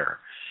always there.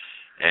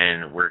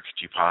 And where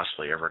could you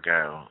possibly ever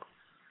go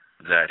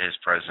that His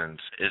presence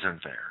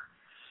isn't there?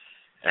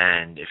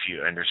 And if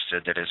you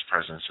understood that His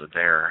presence was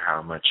there,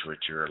 how much would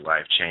your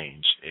life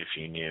change if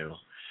you knew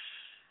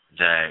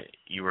that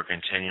you were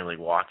continually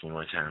walking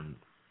with Him,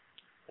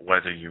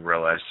 whether you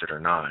realized it or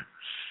not?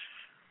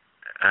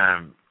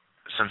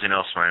 Something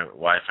else my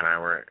wife and I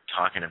were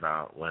talking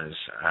about was,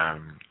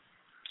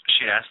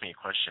 she asked me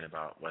a question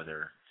about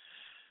whether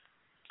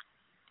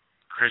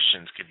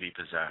Christians could be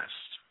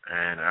possessed.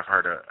 And I've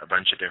heard a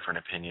bunch of different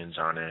opinions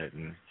on it,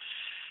 and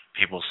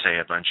people say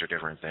a bunch of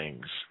different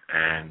things.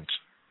 And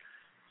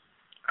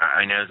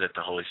I know that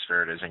the Holy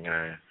Spirit isn't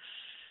going to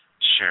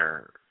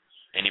share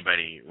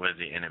anybody with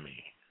the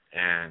enemy.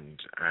 And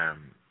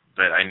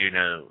but I do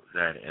know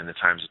that in the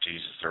times of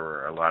Jesus, there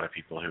were a lot of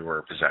people who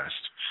were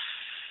possessed.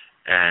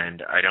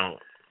 And I don't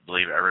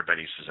believe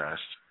everybody's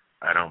possessed.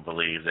 I don't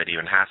believe that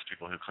even half the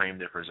people who claim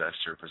they're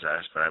possessed are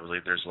possessed. But I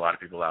believe there's a lot of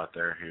people out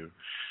there who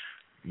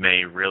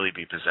may really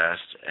be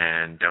possessed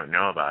and don't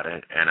know about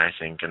it. And I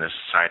think in the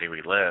society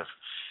we live,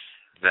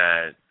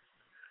 that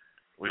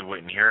we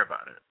wouldn't hear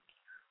about it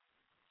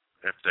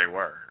if they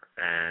were.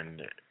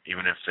 And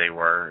even if they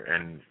were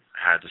and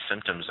had the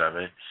symptoms of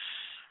it,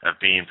 of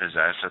being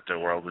possessed, that the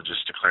world would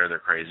just declare they're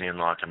crazy and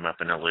lock them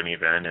up in a loony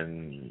bin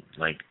and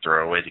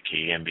throw away the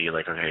key and be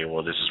like, okay,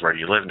 well, this is where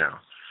you live now.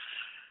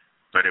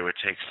 But it would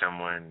take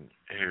someone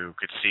who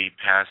could see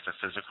past the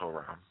physical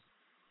realm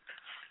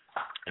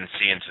and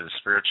see into the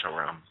spiritual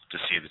realm to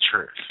see the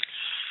truth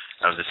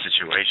of the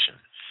situation.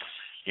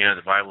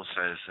 The Bible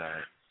says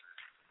that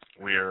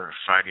we are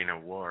fighting a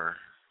war.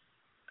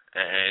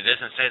 It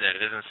doesn't say that.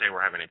 It doesn't say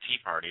we're having a tea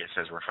party. It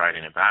says we're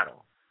fighting a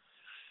battle.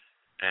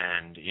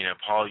 And,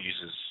 Paul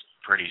uses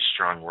pretty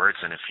strong words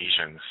in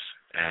Ephesians,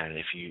 and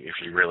if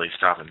you really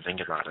stop and think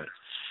about it.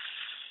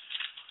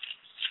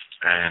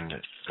 And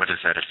what is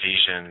that? I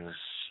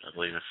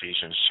believe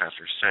Ephesians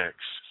chapter 6.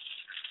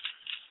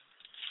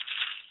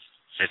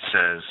 It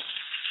says,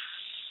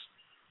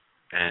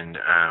 and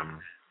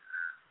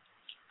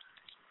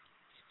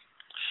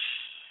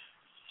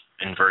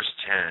in verse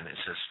 10, it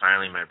says,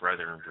 finally, my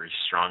brethren, be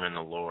strong in the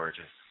Lord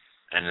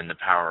and in the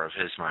power of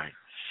His might.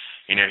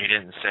 He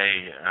didn't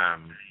say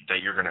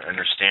that you're going to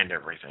understand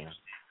everything.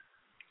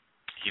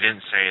 He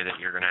didn't say that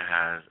you're going to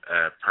have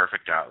a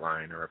perfect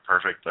outline or a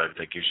perfect book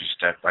that gives you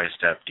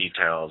step-by-step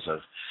details of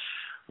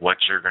what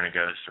you're going to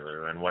go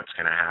through and what's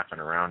going to happen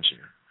around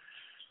you.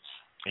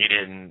 He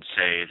didn't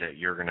say that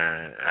you're going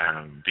to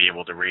be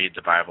able to read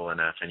the Bible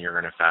enough and you're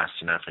going to fast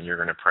enough and you're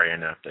going to pray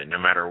enough that no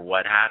matter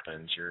what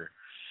happens,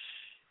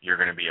 you're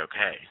going to be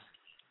okay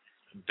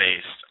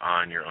based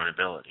on your own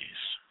abilities.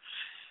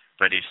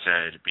 But He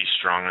said, be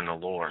strong in the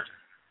Lord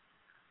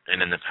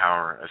and in the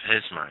power of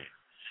His might.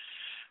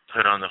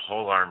 Put on the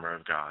whole armor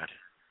of God,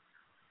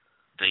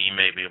 that you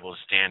may be able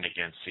to stand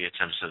against the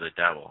attempts of the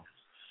devil.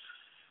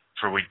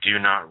 For we do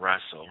not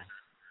wrestle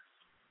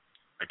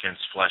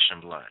against flesh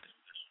and blood,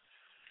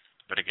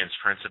 but against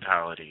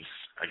principalities,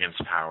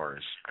 against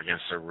powers,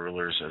 against the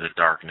rulers of the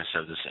darkness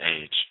of this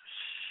age,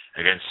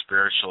 against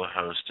spiritual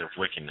hosts of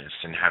wickedness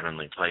in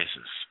heavenly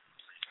places.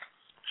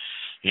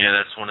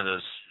 That's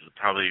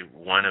probably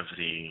one of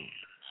the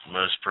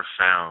most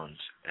profound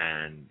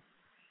and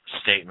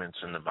statements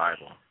in the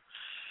Bible.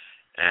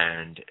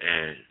 And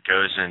it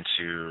goes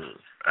into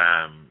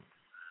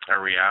a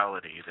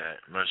reality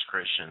that most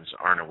Christians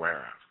aren't aware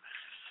of.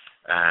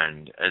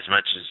 And as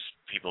much as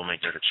people may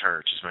go to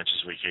church, as much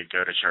as we could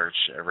go to church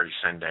every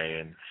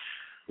Sunday and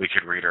we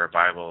could read our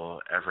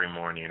Bible every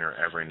morning or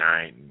every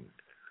night, and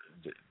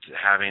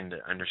having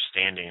the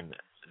understanding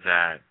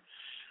that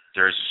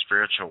there's a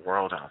spiritual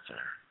world out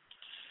there,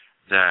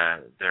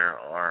 that there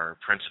are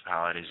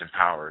principalities and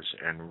powers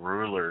and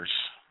rulers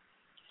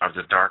of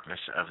the darkness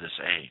of this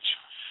age.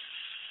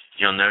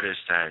 You'll notice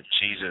that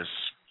Jesus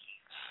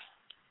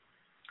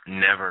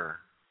never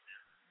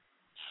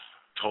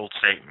told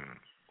Satan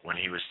when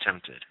he was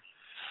tempted.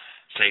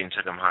 Satan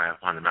took him high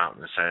upon the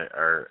mountain,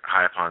 or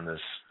high upon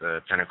the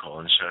pinnacle,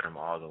 and showed him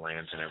all the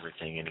lands and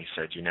everything. And he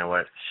said, you know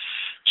what,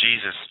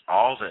 Jesus,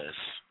 all this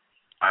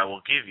I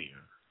will give you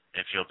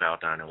if you'll bow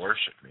down and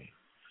worship me.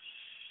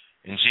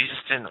 And Jesus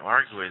didn't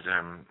argue with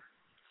him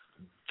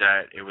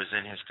that it was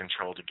in his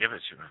control to give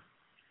it to him.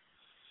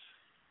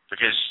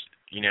 Because,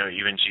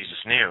 even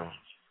Jesus knew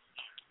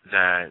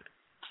that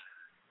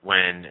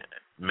when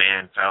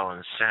man fell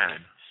in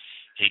sin,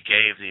 he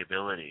gave the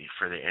ability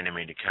for the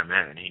enemy to come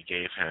in. He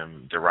gave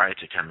him the right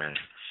to come in.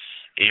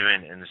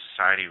 Even in the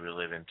society we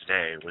live in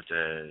today, with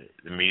the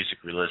music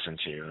we listen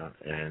to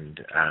and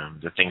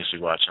the things we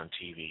watch on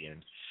TV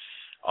and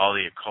all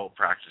the occult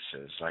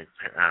practices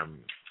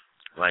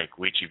like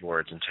Ouija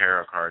boards and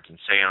tarot cards and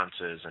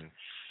seances and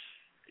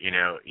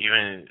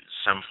even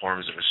some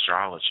forms of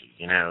astrology.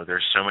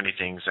 There's so many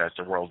things that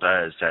the world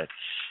does that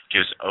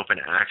gives open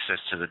access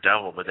to the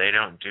devil, but they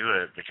don't do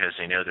it because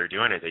they know they're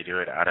doing it. They do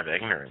it out of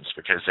ignorance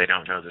because they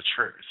don't know the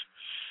truth.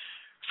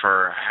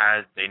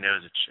 If they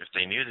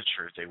knew the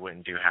truth, they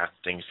wouldn't do half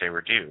the things they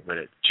would do. But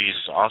it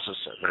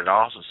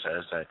also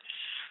says that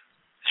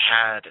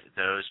had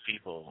those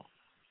people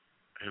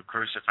who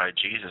crucified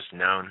Jesus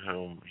known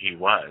whom he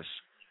was,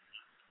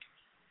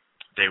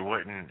 they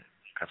wouldn't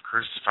have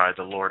crucified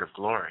the Lord of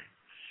glory.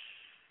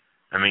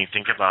 I mean,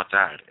 think about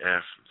that.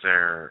 If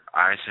their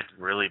eyes had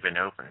really been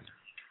opened,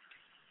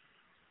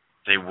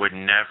 they would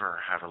never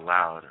have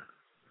allowed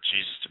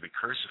Jesus to be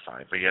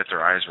crucified, but yet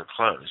their eyes were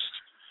closed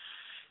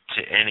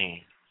to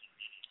any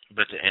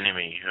but the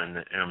enemy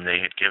whom they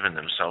had given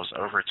themselves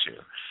over to,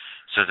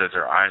 so that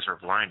their eyes were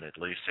blinded,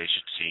 lest they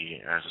should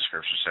see, as the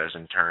scripture says,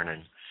 and turn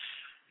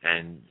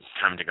and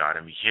come to God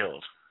and be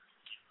healed.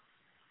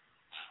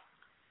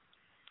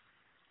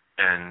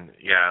 And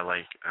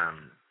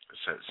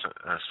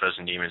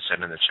Spoken Demon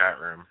said in the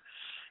chat room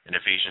in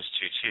Ephesians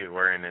 2:2,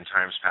 wherein in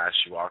times past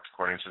you walked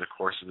according to the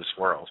course of this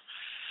world,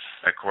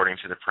 according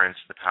to the prince,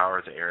 the power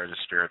of the air, the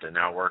spirit that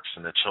now works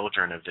in the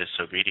children of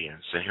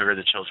disobedience. And who are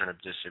the children of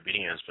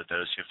disobedience but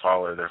those who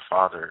follow their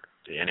father,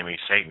 the enemy,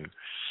 Satan?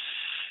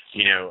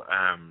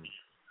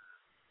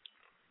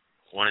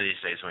 One of these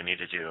days we need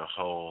to do a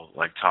whole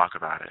talk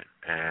about it,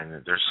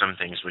 and there's some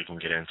things we can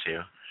get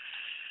into.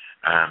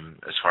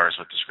 As far as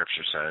what the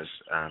scripture says,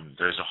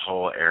 there's a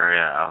whole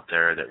area out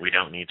there that we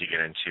don't need to get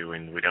into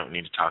and we don't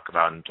need to talk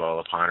about and dwell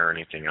upon or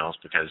anything else,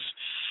 because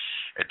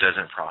it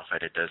doesn't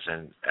profit, it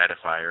doesn't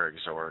edify or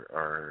exhort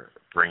or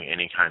bring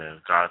any kind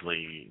of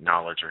godly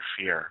knowledge or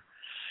fear.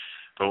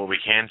 But what we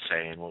can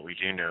say and what we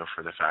do know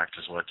for the fact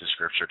is what the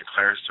scripture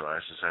declares to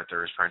us is that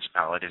there is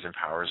principalities and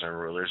powers and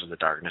rulers of the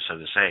darkness of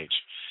this age.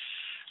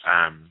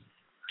 I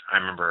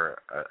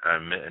remember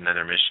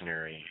another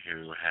missionary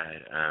who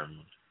had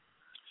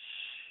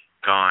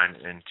gone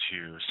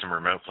into some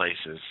remote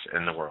places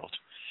in the world,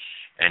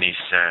 and he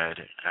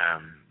said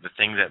the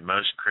thing that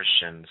most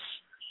Christians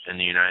in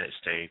the United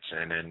States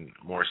and in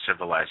more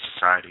civilized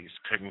societies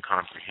couldn't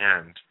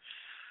comprehend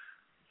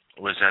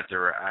was that there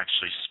were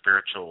actually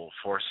spiritual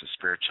forces,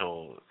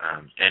 spiritual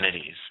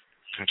entities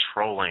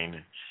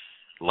controlling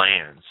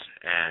lands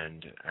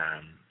and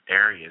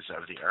areas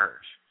of the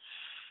earth.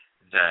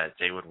 That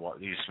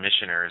these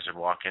missionaries would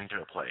walk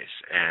into a place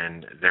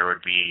and they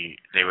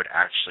would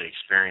actually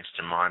experience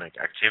demonic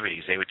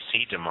activities. They would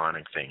see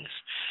demonic things.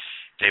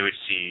 They would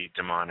see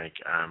demonic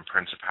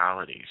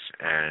principalities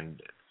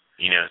and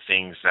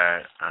things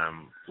that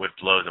would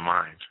blow the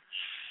mind.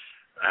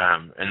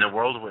 And the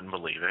world wouldn't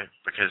believe it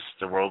because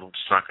the world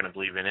was not going to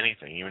believe in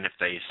anything. Even if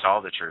they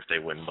saw the truth, they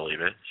wouldn't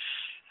believe it.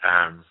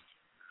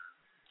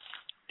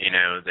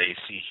 They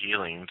see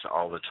healings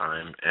all the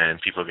time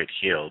and people get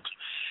healed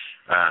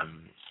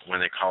when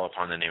they call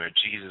upon the name of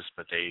Jesus,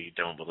 but they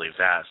don't believe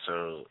that.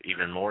 So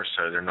even more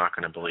so, they're not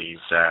going to believe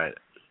that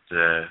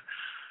there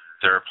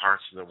are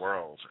parts of the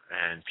world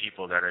and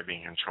people that are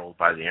being controlled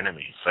by the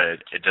enemy.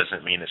 But it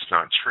doesn't mean it's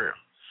not true.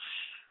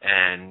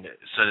 And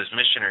so this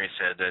missionary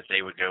said that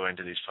they would go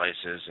into these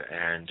places,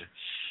 and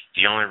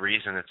the only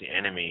reason that the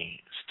enemy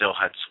still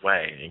had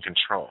sway and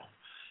control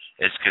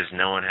is because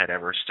no one had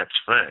ever stepped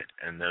foot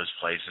in those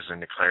places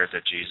and declared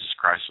that Jesus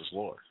Christ was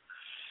Lord.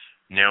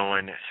 No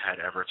one had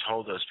ever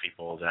told those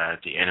people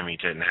that the enemy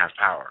didn't have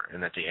power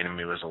and that the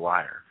enemy was a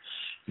liar.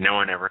 No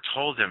one ever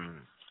told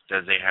them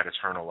that they had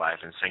eternal life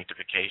and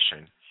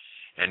sanctification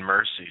and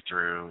mercy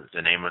through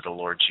the name of the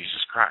Lord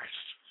Jesus Christ.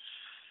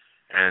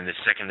 And the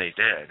second they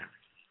did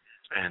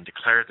and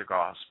declared the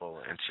gospel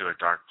into a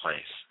dark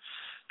place,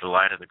 the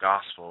light of the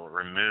gospel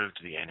removed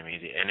the enemy.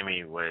 The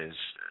enemy was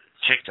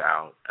kicked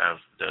out of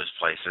those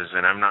places.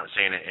 And I'm not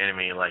saying an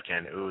enemy like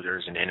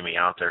there's an enemy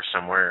out there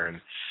somewhere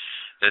and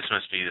this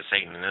must be the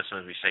Satan and this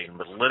must be Satan,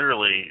 but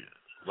literally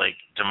like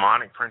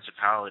demonic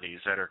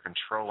principalities that are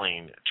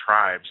controlling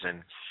tribes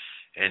and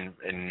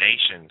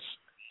nations,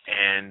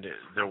 and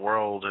the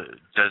world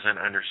doesn't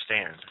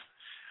understand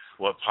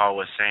what Paul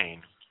was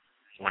saying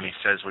when he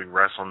says we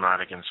wrestle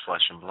not against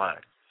flesh and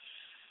blood,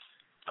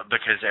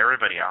 because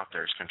everybody out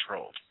there is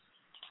controlled.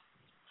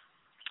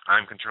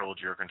 I'm controlled,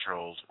 you're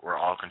controlled, we're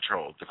all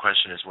controlled. The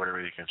question is, what are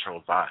we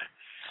controlled by?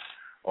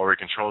 Are we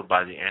controlled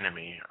by the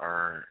enemy,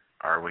 or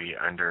are we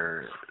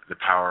under the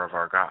power of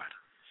our God?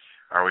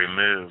 Are we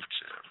moved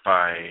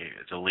by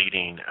the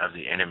leading of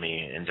the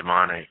enemy and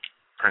demonic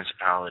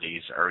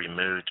principalities are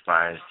removed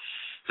by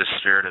the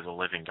Spirit of the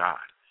living God.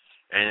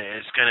 And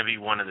it's going to be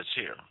one of the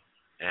two.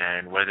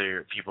 And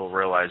whether people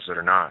realize it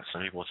or not,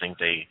 some people think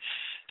they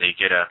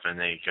get up and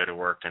they go to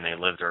work and they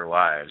live their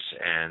lives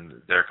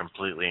and they're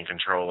completely in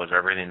control of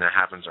everything that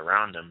happens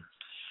around them,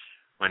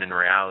 when in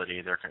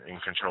reality they're in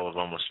control of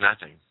almost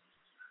nothing.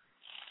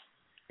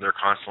 They're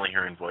constantly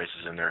hearing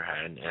voices in their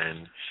head,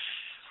 and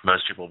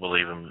most people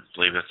believe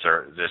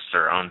it's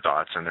their own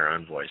thoughts and their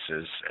own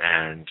voices,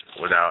 and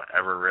without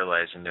ever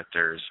realizing that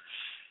there's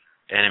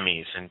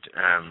enemies and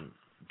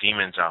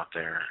demons out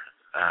there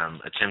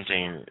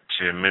attempting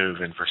to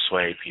move and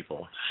persuade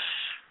people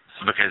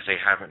because they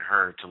haven't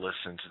heard to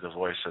listen to the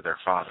voice of their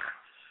Father.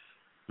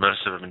 Most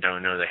of them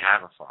don't know they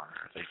have a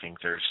Father. They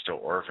think they're still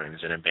orphans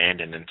and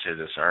abandoned into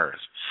this earth.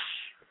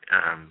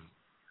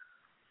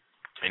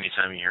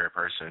 Anytime you hear a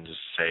person just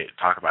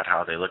talk about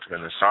how they look up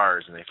in the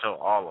stars and they feel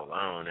all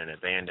alone and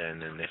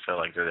abandoned and they feel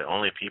like they're the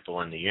only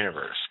people in the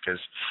universe, because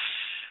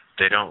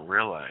they don't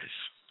realize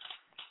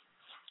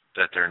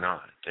that they're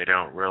not. They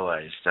don't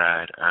realize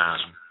that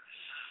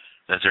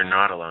they're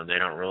not alone. They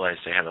don't realize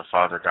they have a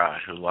Father God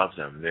who loves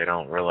them. They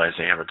don't realize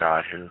they have a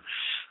God who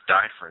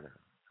died for them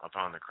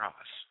upon the cross.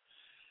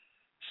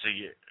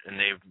 And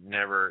they've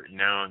never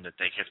known that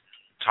they could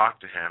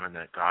talk to Him and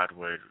that God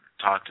would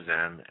talk to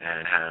them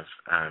and have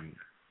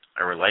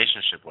a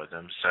relationship with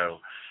them. So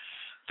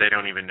they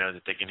don't even know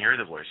that they can hear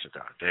the voice of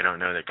God. They don't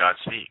know that God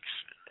speaks.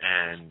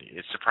 And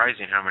it's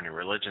surprising how many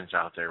religions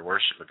out there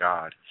worship a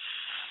God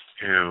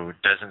who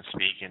doesn't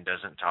speak and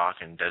doesn't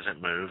talk and doesn't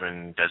move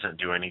and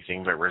doesn't do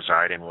anything but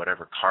reside in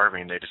whatever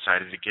carving they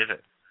decided to give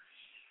it.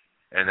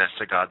 And that's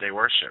the God they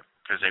worship,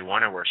 because they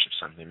want to worship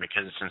something,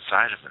 because it's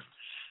inside of them.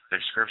 The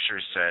Scripture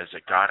says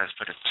that God has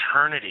put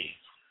eternity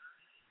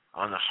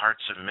on the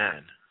hearts of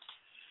men,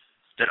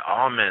 that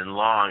all men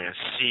long and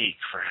seek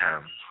for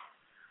Him.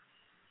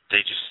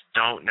 They just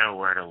don't know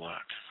where to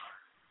look.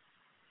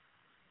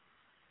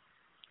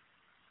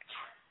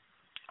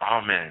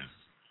 All men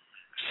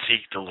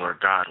seek the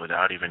Lord God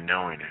without even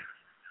knowing it.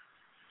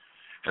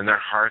 And their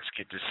hearts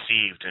get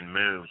deceived and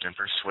moved and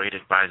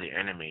persuaded by the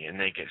enemy, and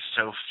they get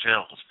so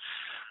filled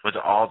with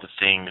all the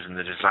things and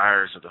the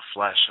desires of the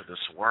flesh of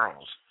this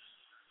world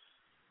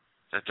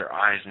that their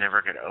eyes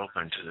never get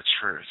open to the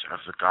truth of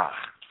the God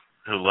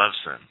who loves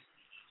them.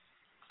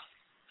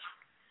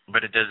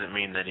 But it doesn't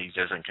mean that He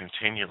doesn't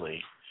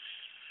continually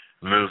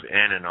move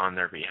in and on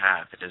their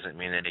behalf. It doesn't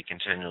mean that He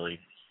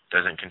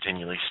doesn't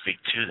continually speak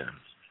to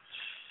them.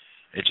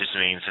 It just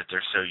means that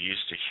they're so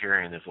used to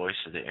hearing the voice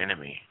of the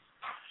enemy,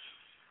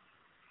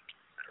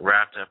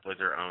 wrapped up with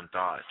their own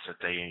thoughts, that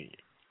they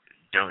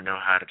don't know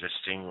how to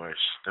distinguish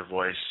the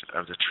voice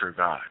of the true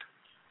God.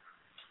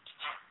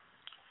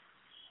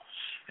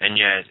 And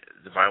yet,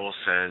 the Bible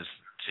says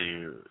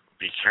to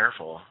be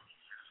careful,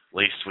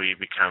 lest we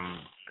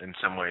become, in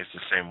some ways,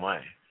 the same way,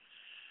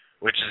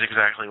 which is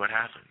exactly what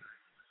happened.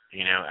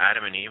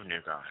 Adam and Eve knew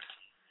God.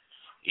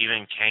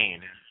 Even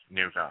Cain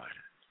knew God,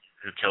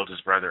 who killed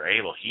his brother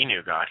Abel. He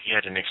knew God. He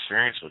had an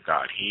experience with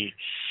God. He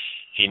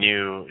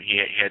knew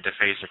he had to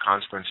face the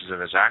consequences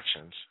of his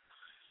actions,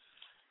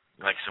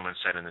 like someone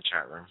said in the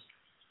chat room.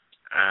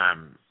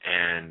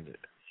 And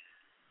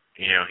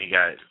he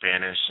got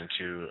banished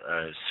into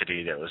a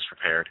city that was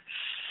prepared.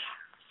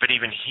 But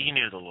even he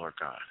knew the Lord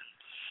God.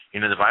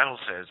 The Bible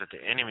says that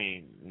the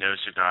enemy knows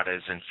who God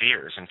is and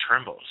fears and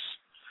trembles.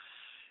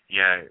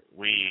 Yet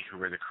we,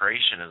 who are the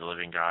creation of the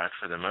living God,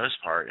 for the most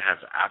part,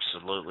 have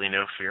absolutely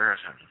no fear of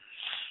Him.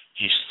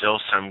 He's still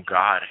some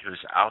God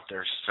who's out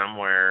there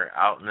somewhere,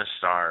 out in the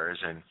stars,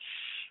 and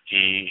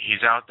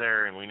He's out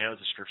there, and we know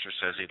the Scripture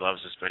says He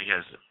loves us, but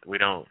we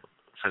don't,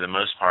 for the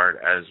most part,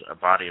 as a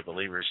body of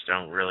believers,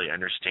 don't really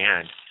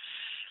understand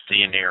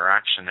the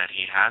interaction that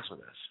He has with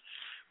us.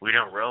 We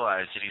don't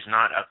realize that He's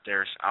not out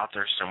there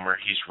somewhere.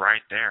 He's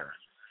right there,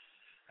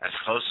 as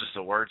close as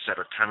the words that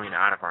are coming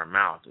out of our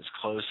mouth, as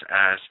close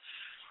as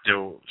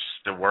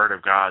the Word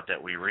of God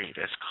that we read,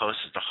 as close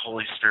as the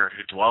Holy Spirit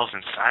who dwells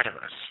inside of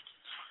us.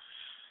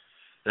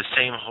 The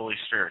same Holy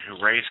Spirit who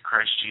raised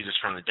Christ Jesus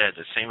from the dead,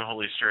 the same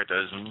Holy Spirit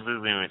that was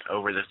moving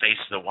over the face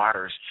of the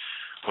waters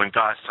when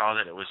God saw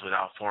that it was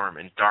without form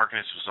and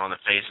darkness was on the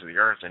face of the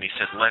earth, and He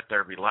said, "Let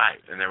there be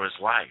light," and there was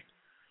light.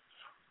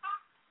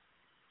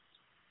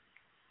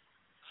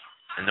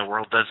 And the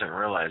world doesn't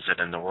realize it,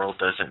 and the world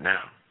doesn't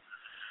know.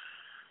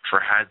 For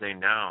had they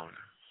known,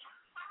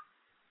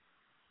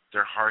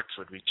 their hearts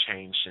would be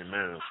changed and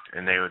moved,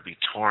 and they would be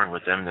torn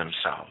within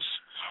themselves.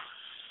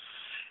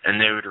 And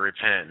they would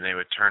repent, and they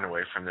would turn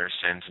away from their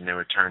sins, and they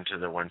would turn to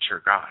the one true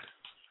God.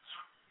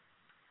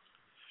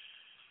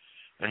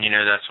 And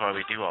that's why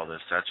we do all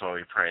this. That's why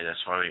we pray.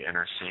 That's why we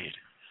intercede.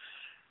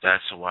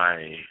 That's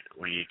why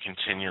we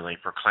continually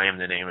proclaim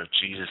the name of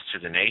Jesus to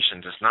the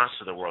nations. It's not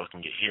so the world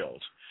can get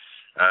healed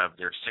of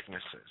their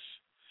sicknesses.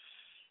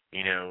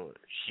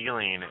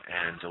 Healing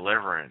and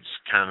deliverance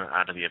come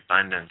out of the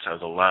abundance of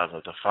the love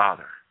of the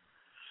Father.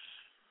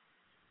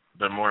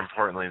 But more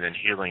importantly than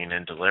healing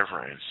and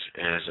deliverance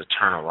is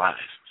eternal life.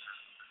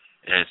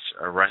 It's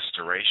a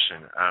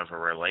restoration of a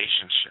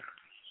relationship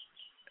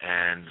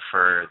and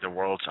for the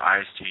world's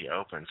eyes to be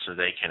opened so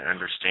they can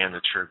understand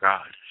the true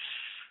God,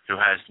 who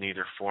has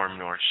neither form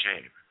nor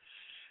shape,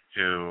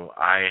 who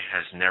eye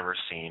has never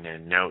seen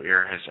and no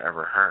ear has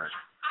ever heard.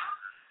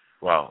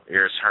 Well,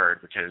 ears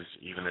heard, because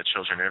even the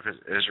children of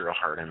Israel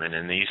heard him, and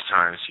in these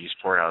times he's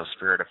poured out his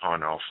Spirit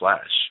upon all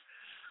flesh.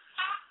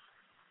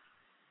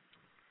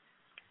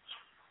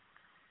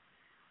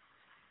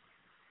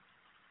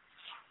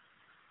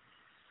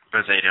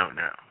 But they don't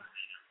know.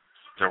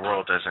 The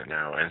world doesn't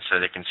know, and so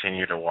they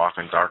continue to walk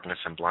in darkness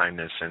and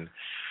blindness, and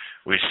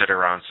we sit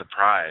around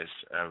surprised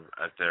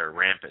at the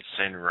rampant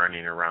sin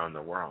running around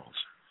the world.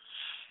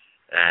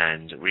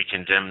 And we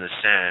condemn the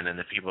sin and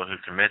the people who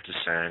commit the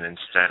sin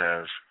instead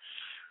of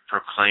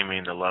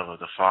proclaiming the love of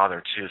the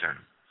Father to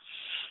them.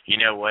 You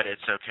know what?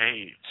 It's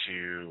okay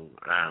to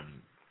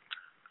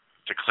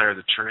declare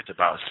the truth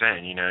about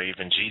sin. You know,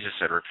 even Jesus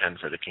said, repent,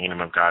 for the kingdom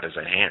of God is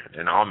at hand,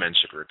 and all men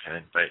should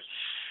repent. But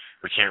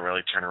we can't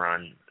really turn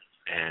around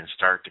and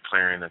start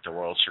declaring that the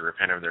world should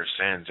repent of their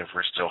sins if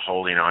we're still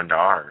holding on to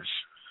ours.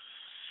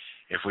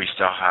 If we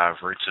still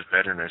have roots of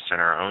bitterness in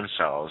our own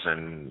selves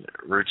and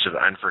roots of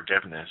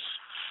unforgiveness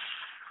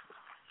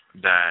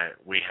that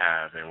we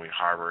have and we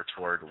harbor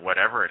toward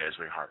whatever it is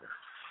we harbor.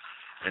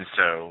 And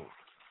so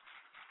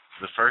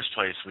the first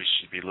place we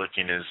should be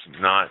looking is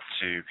not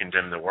to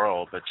condemn the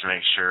world, but to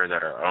make sure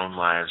that our own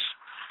lives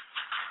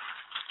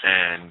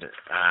and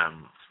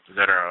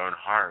that our own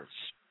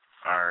hearts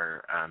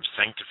are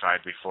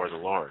sanctified before the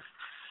Lord,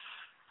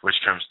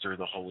 which comes through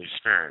the Holy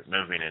Spirit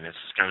moving in us.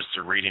 It comes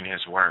through reading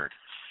His Word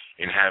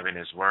and having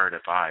His Word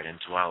abide and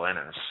dwell in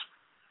us.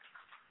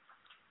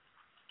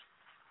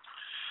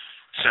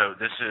 So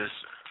this is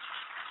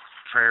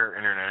Prayer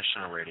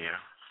International Radio.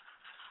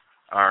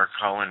 Our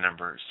call-in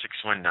number is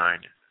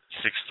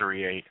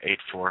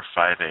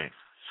 619-638-8458.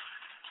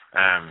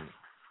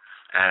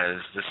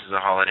 As this is a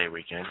holiday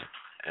weekend,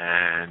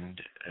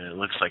 and it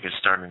looks like it's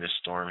starting to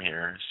storm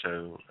here,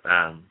 so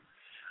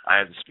I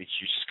have this big,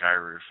 huge sky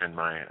roof in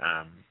my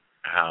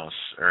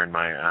house, or in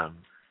my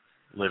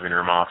living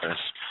room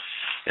office.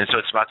 And so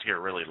it's about to get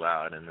really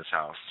loud in this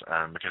house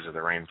because of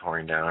the rain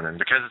pouring down. And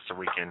because it's the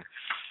weekend,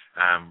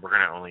 we're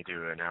going to only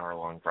do an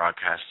hour-long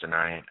broadcast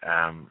tonight.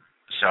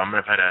 So I'm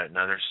going to put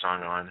another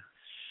song on.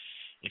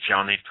 If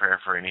y'all need prayer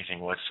for anything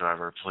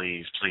whatsoever,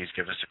 please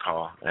give us a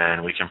call,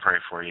 and we can pray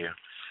for you.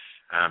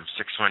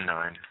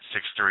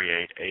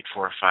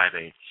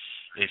 619-638-8458.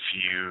 If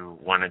you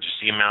want to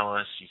just email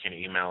us, you can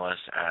email us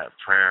at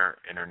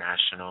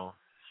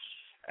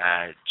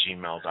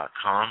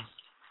prayerinternational@gmail.com.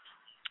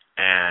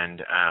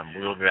 And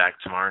we'll be back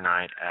tomorrow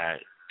night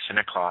at 10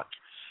 o'clock.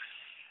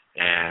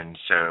 And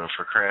so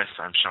for Chris,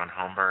 I'm Sean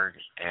Holmberg,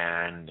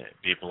 and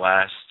be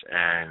blessed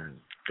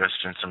and go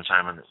spend some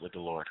time with the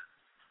Lord.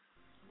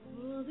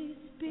 Holy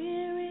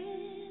Spirit,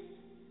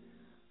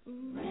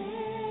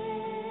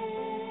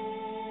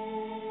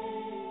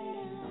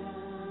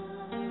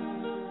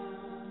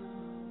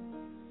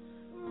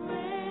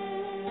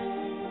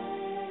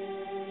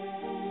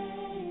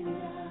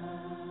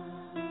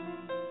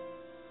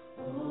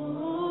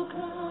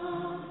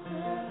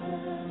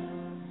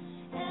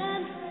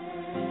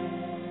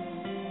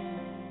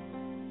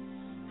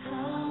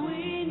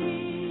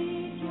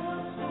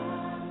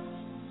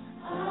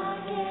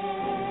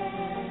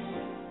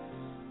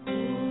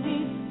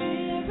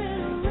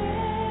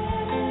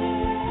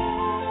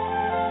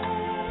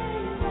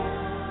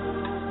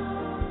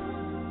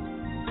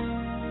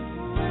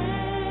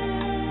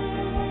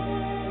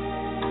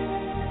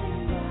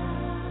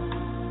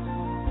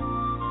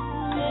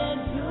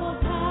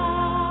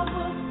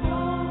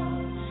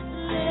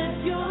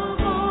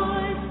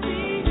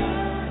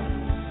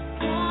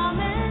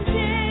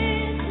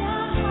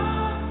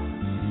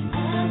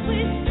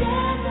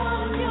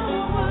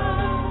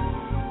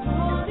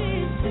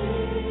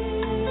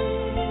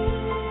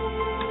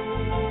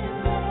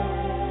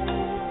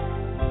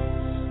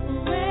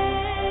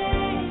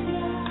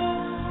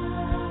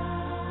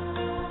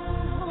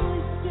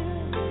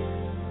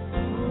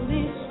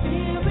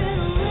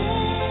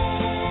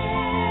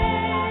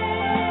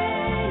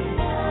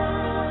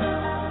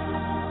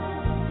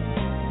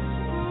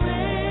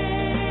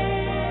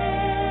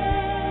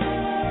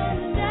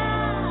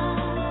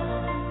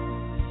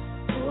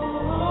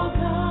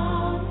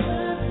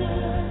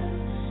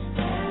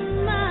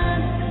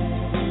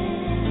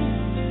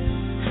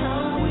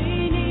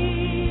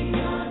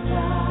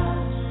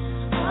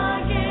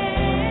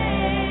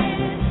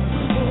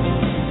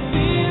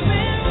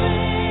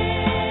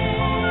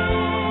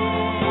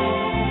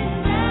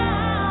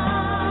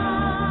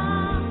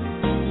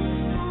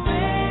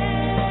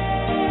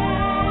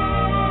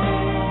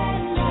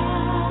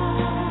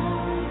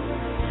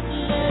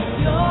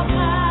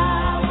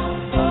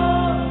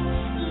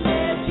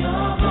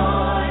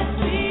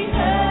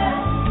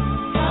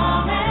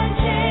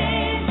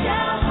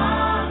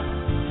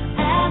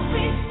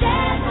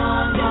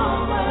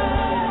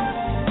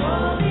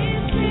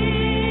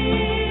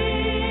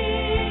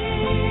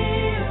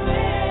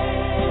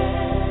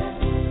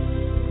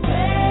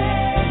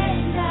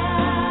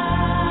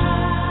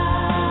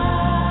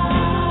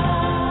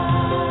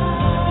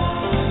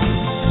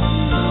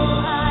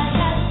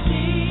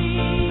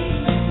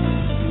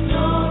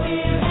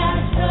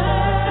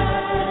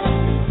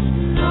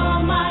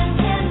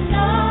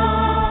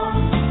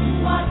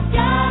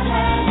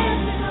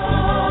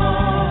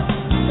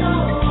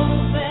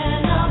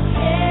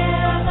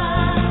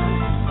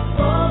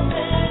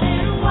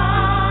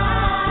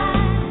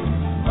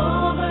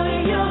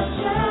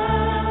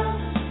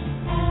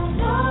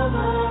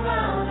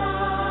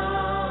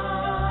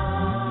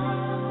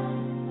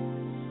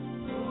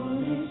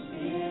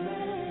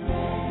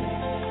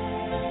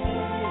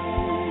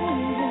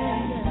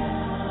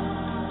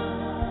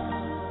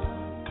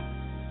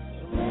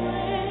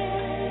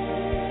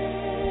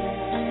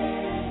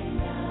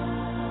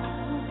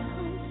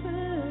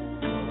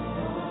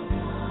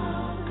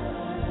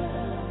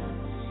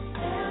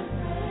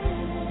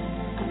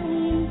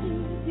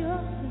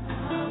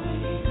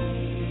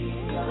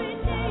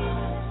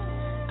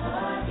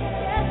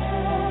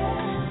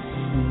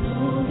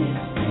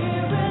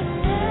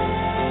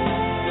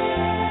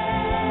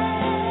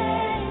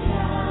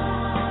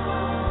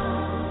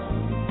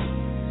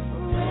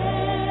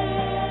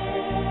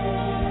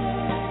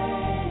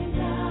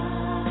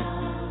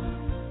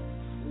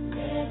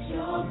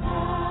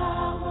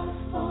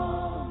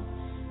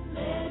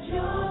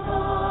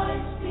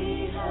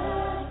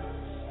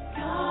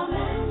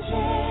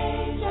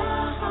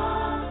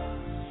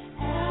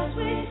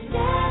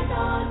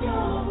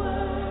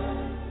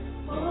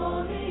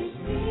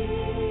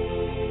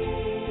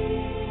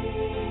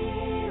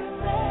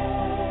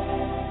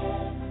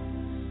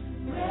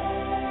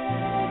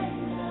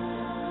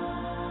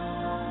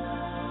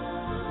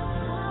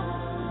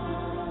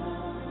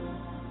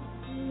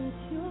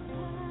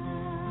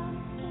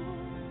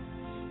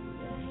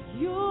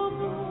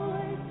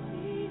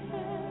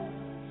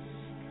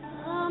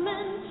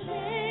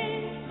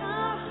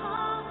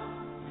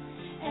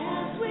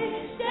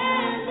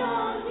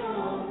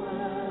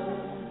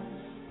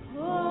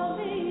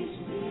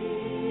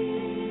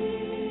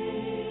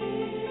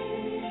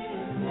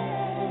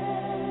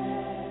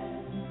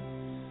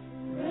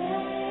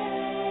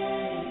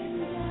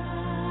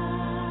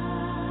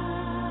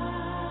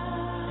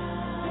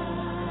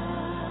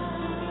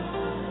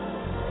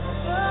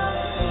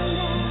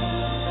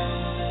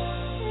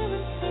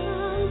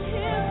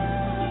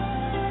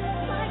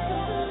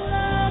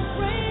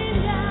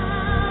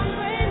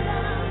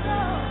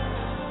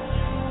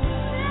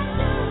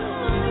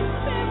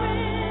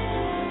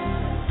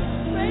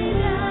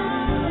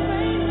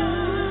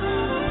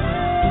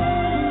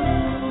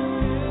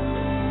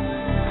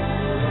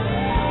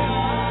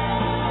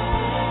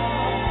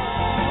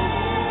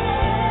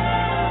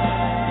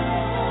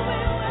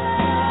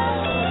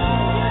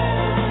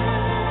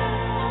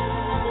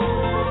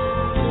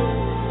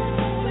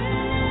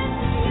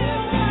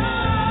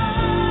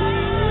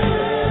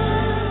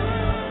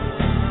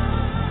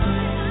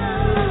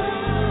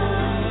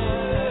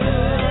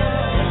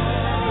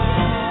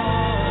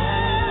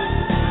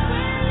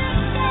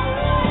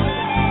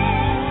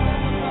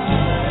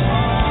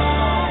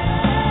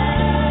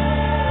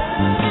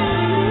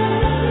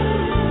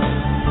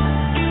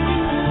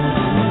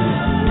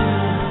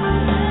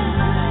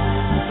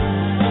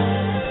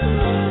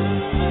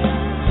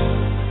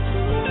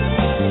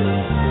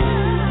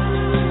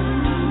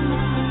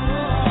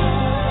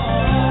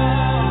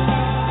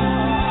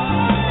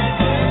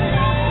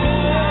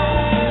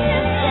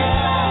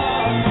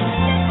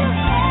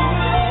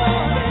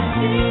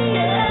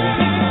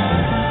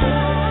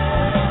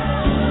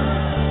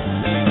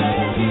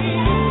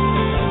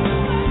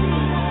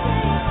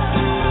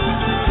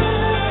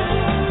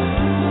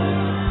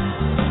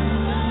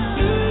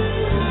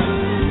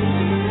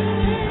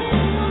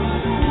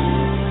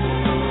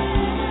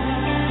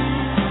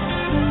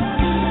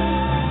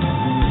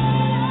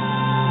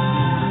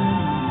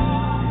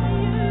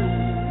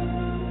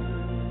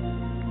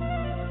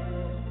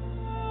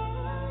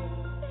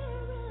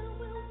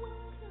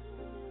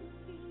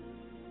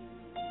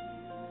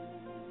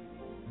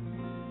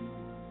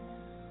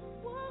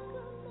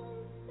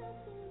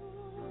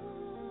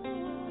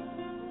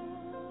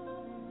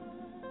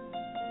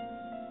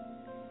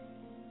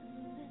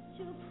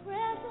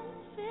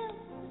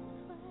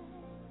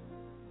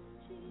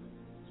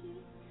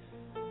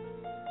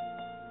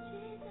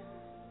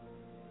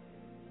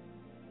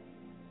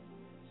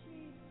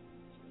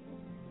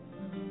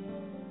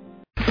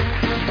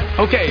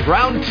 Okay,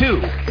 round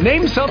 2.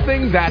 Name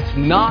something that's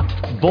not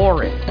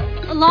boring.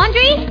 A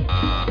laundry?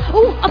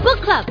 Ooh, a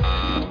book club.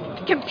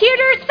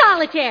 Computer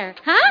solitaire,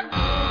 huh?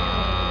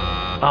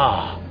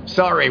 Ah,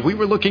 sorry, we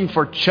were looking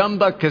for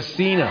Chumba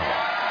Casino.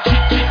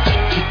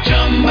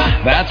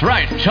 That's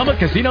right,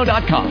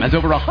 ChumbaCasino.com has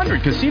over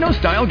 100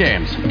 casino-style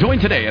games. Join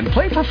today and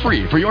play for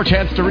free for your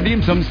chance to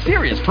redeem some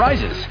serious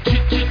prizes.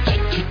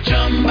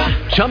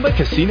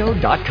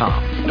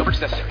 ChumbaCasino.com. No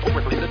purchase necessary. Void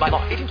where prohibited by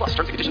law. 18+ terms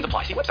and conditions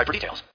apply. See website for details.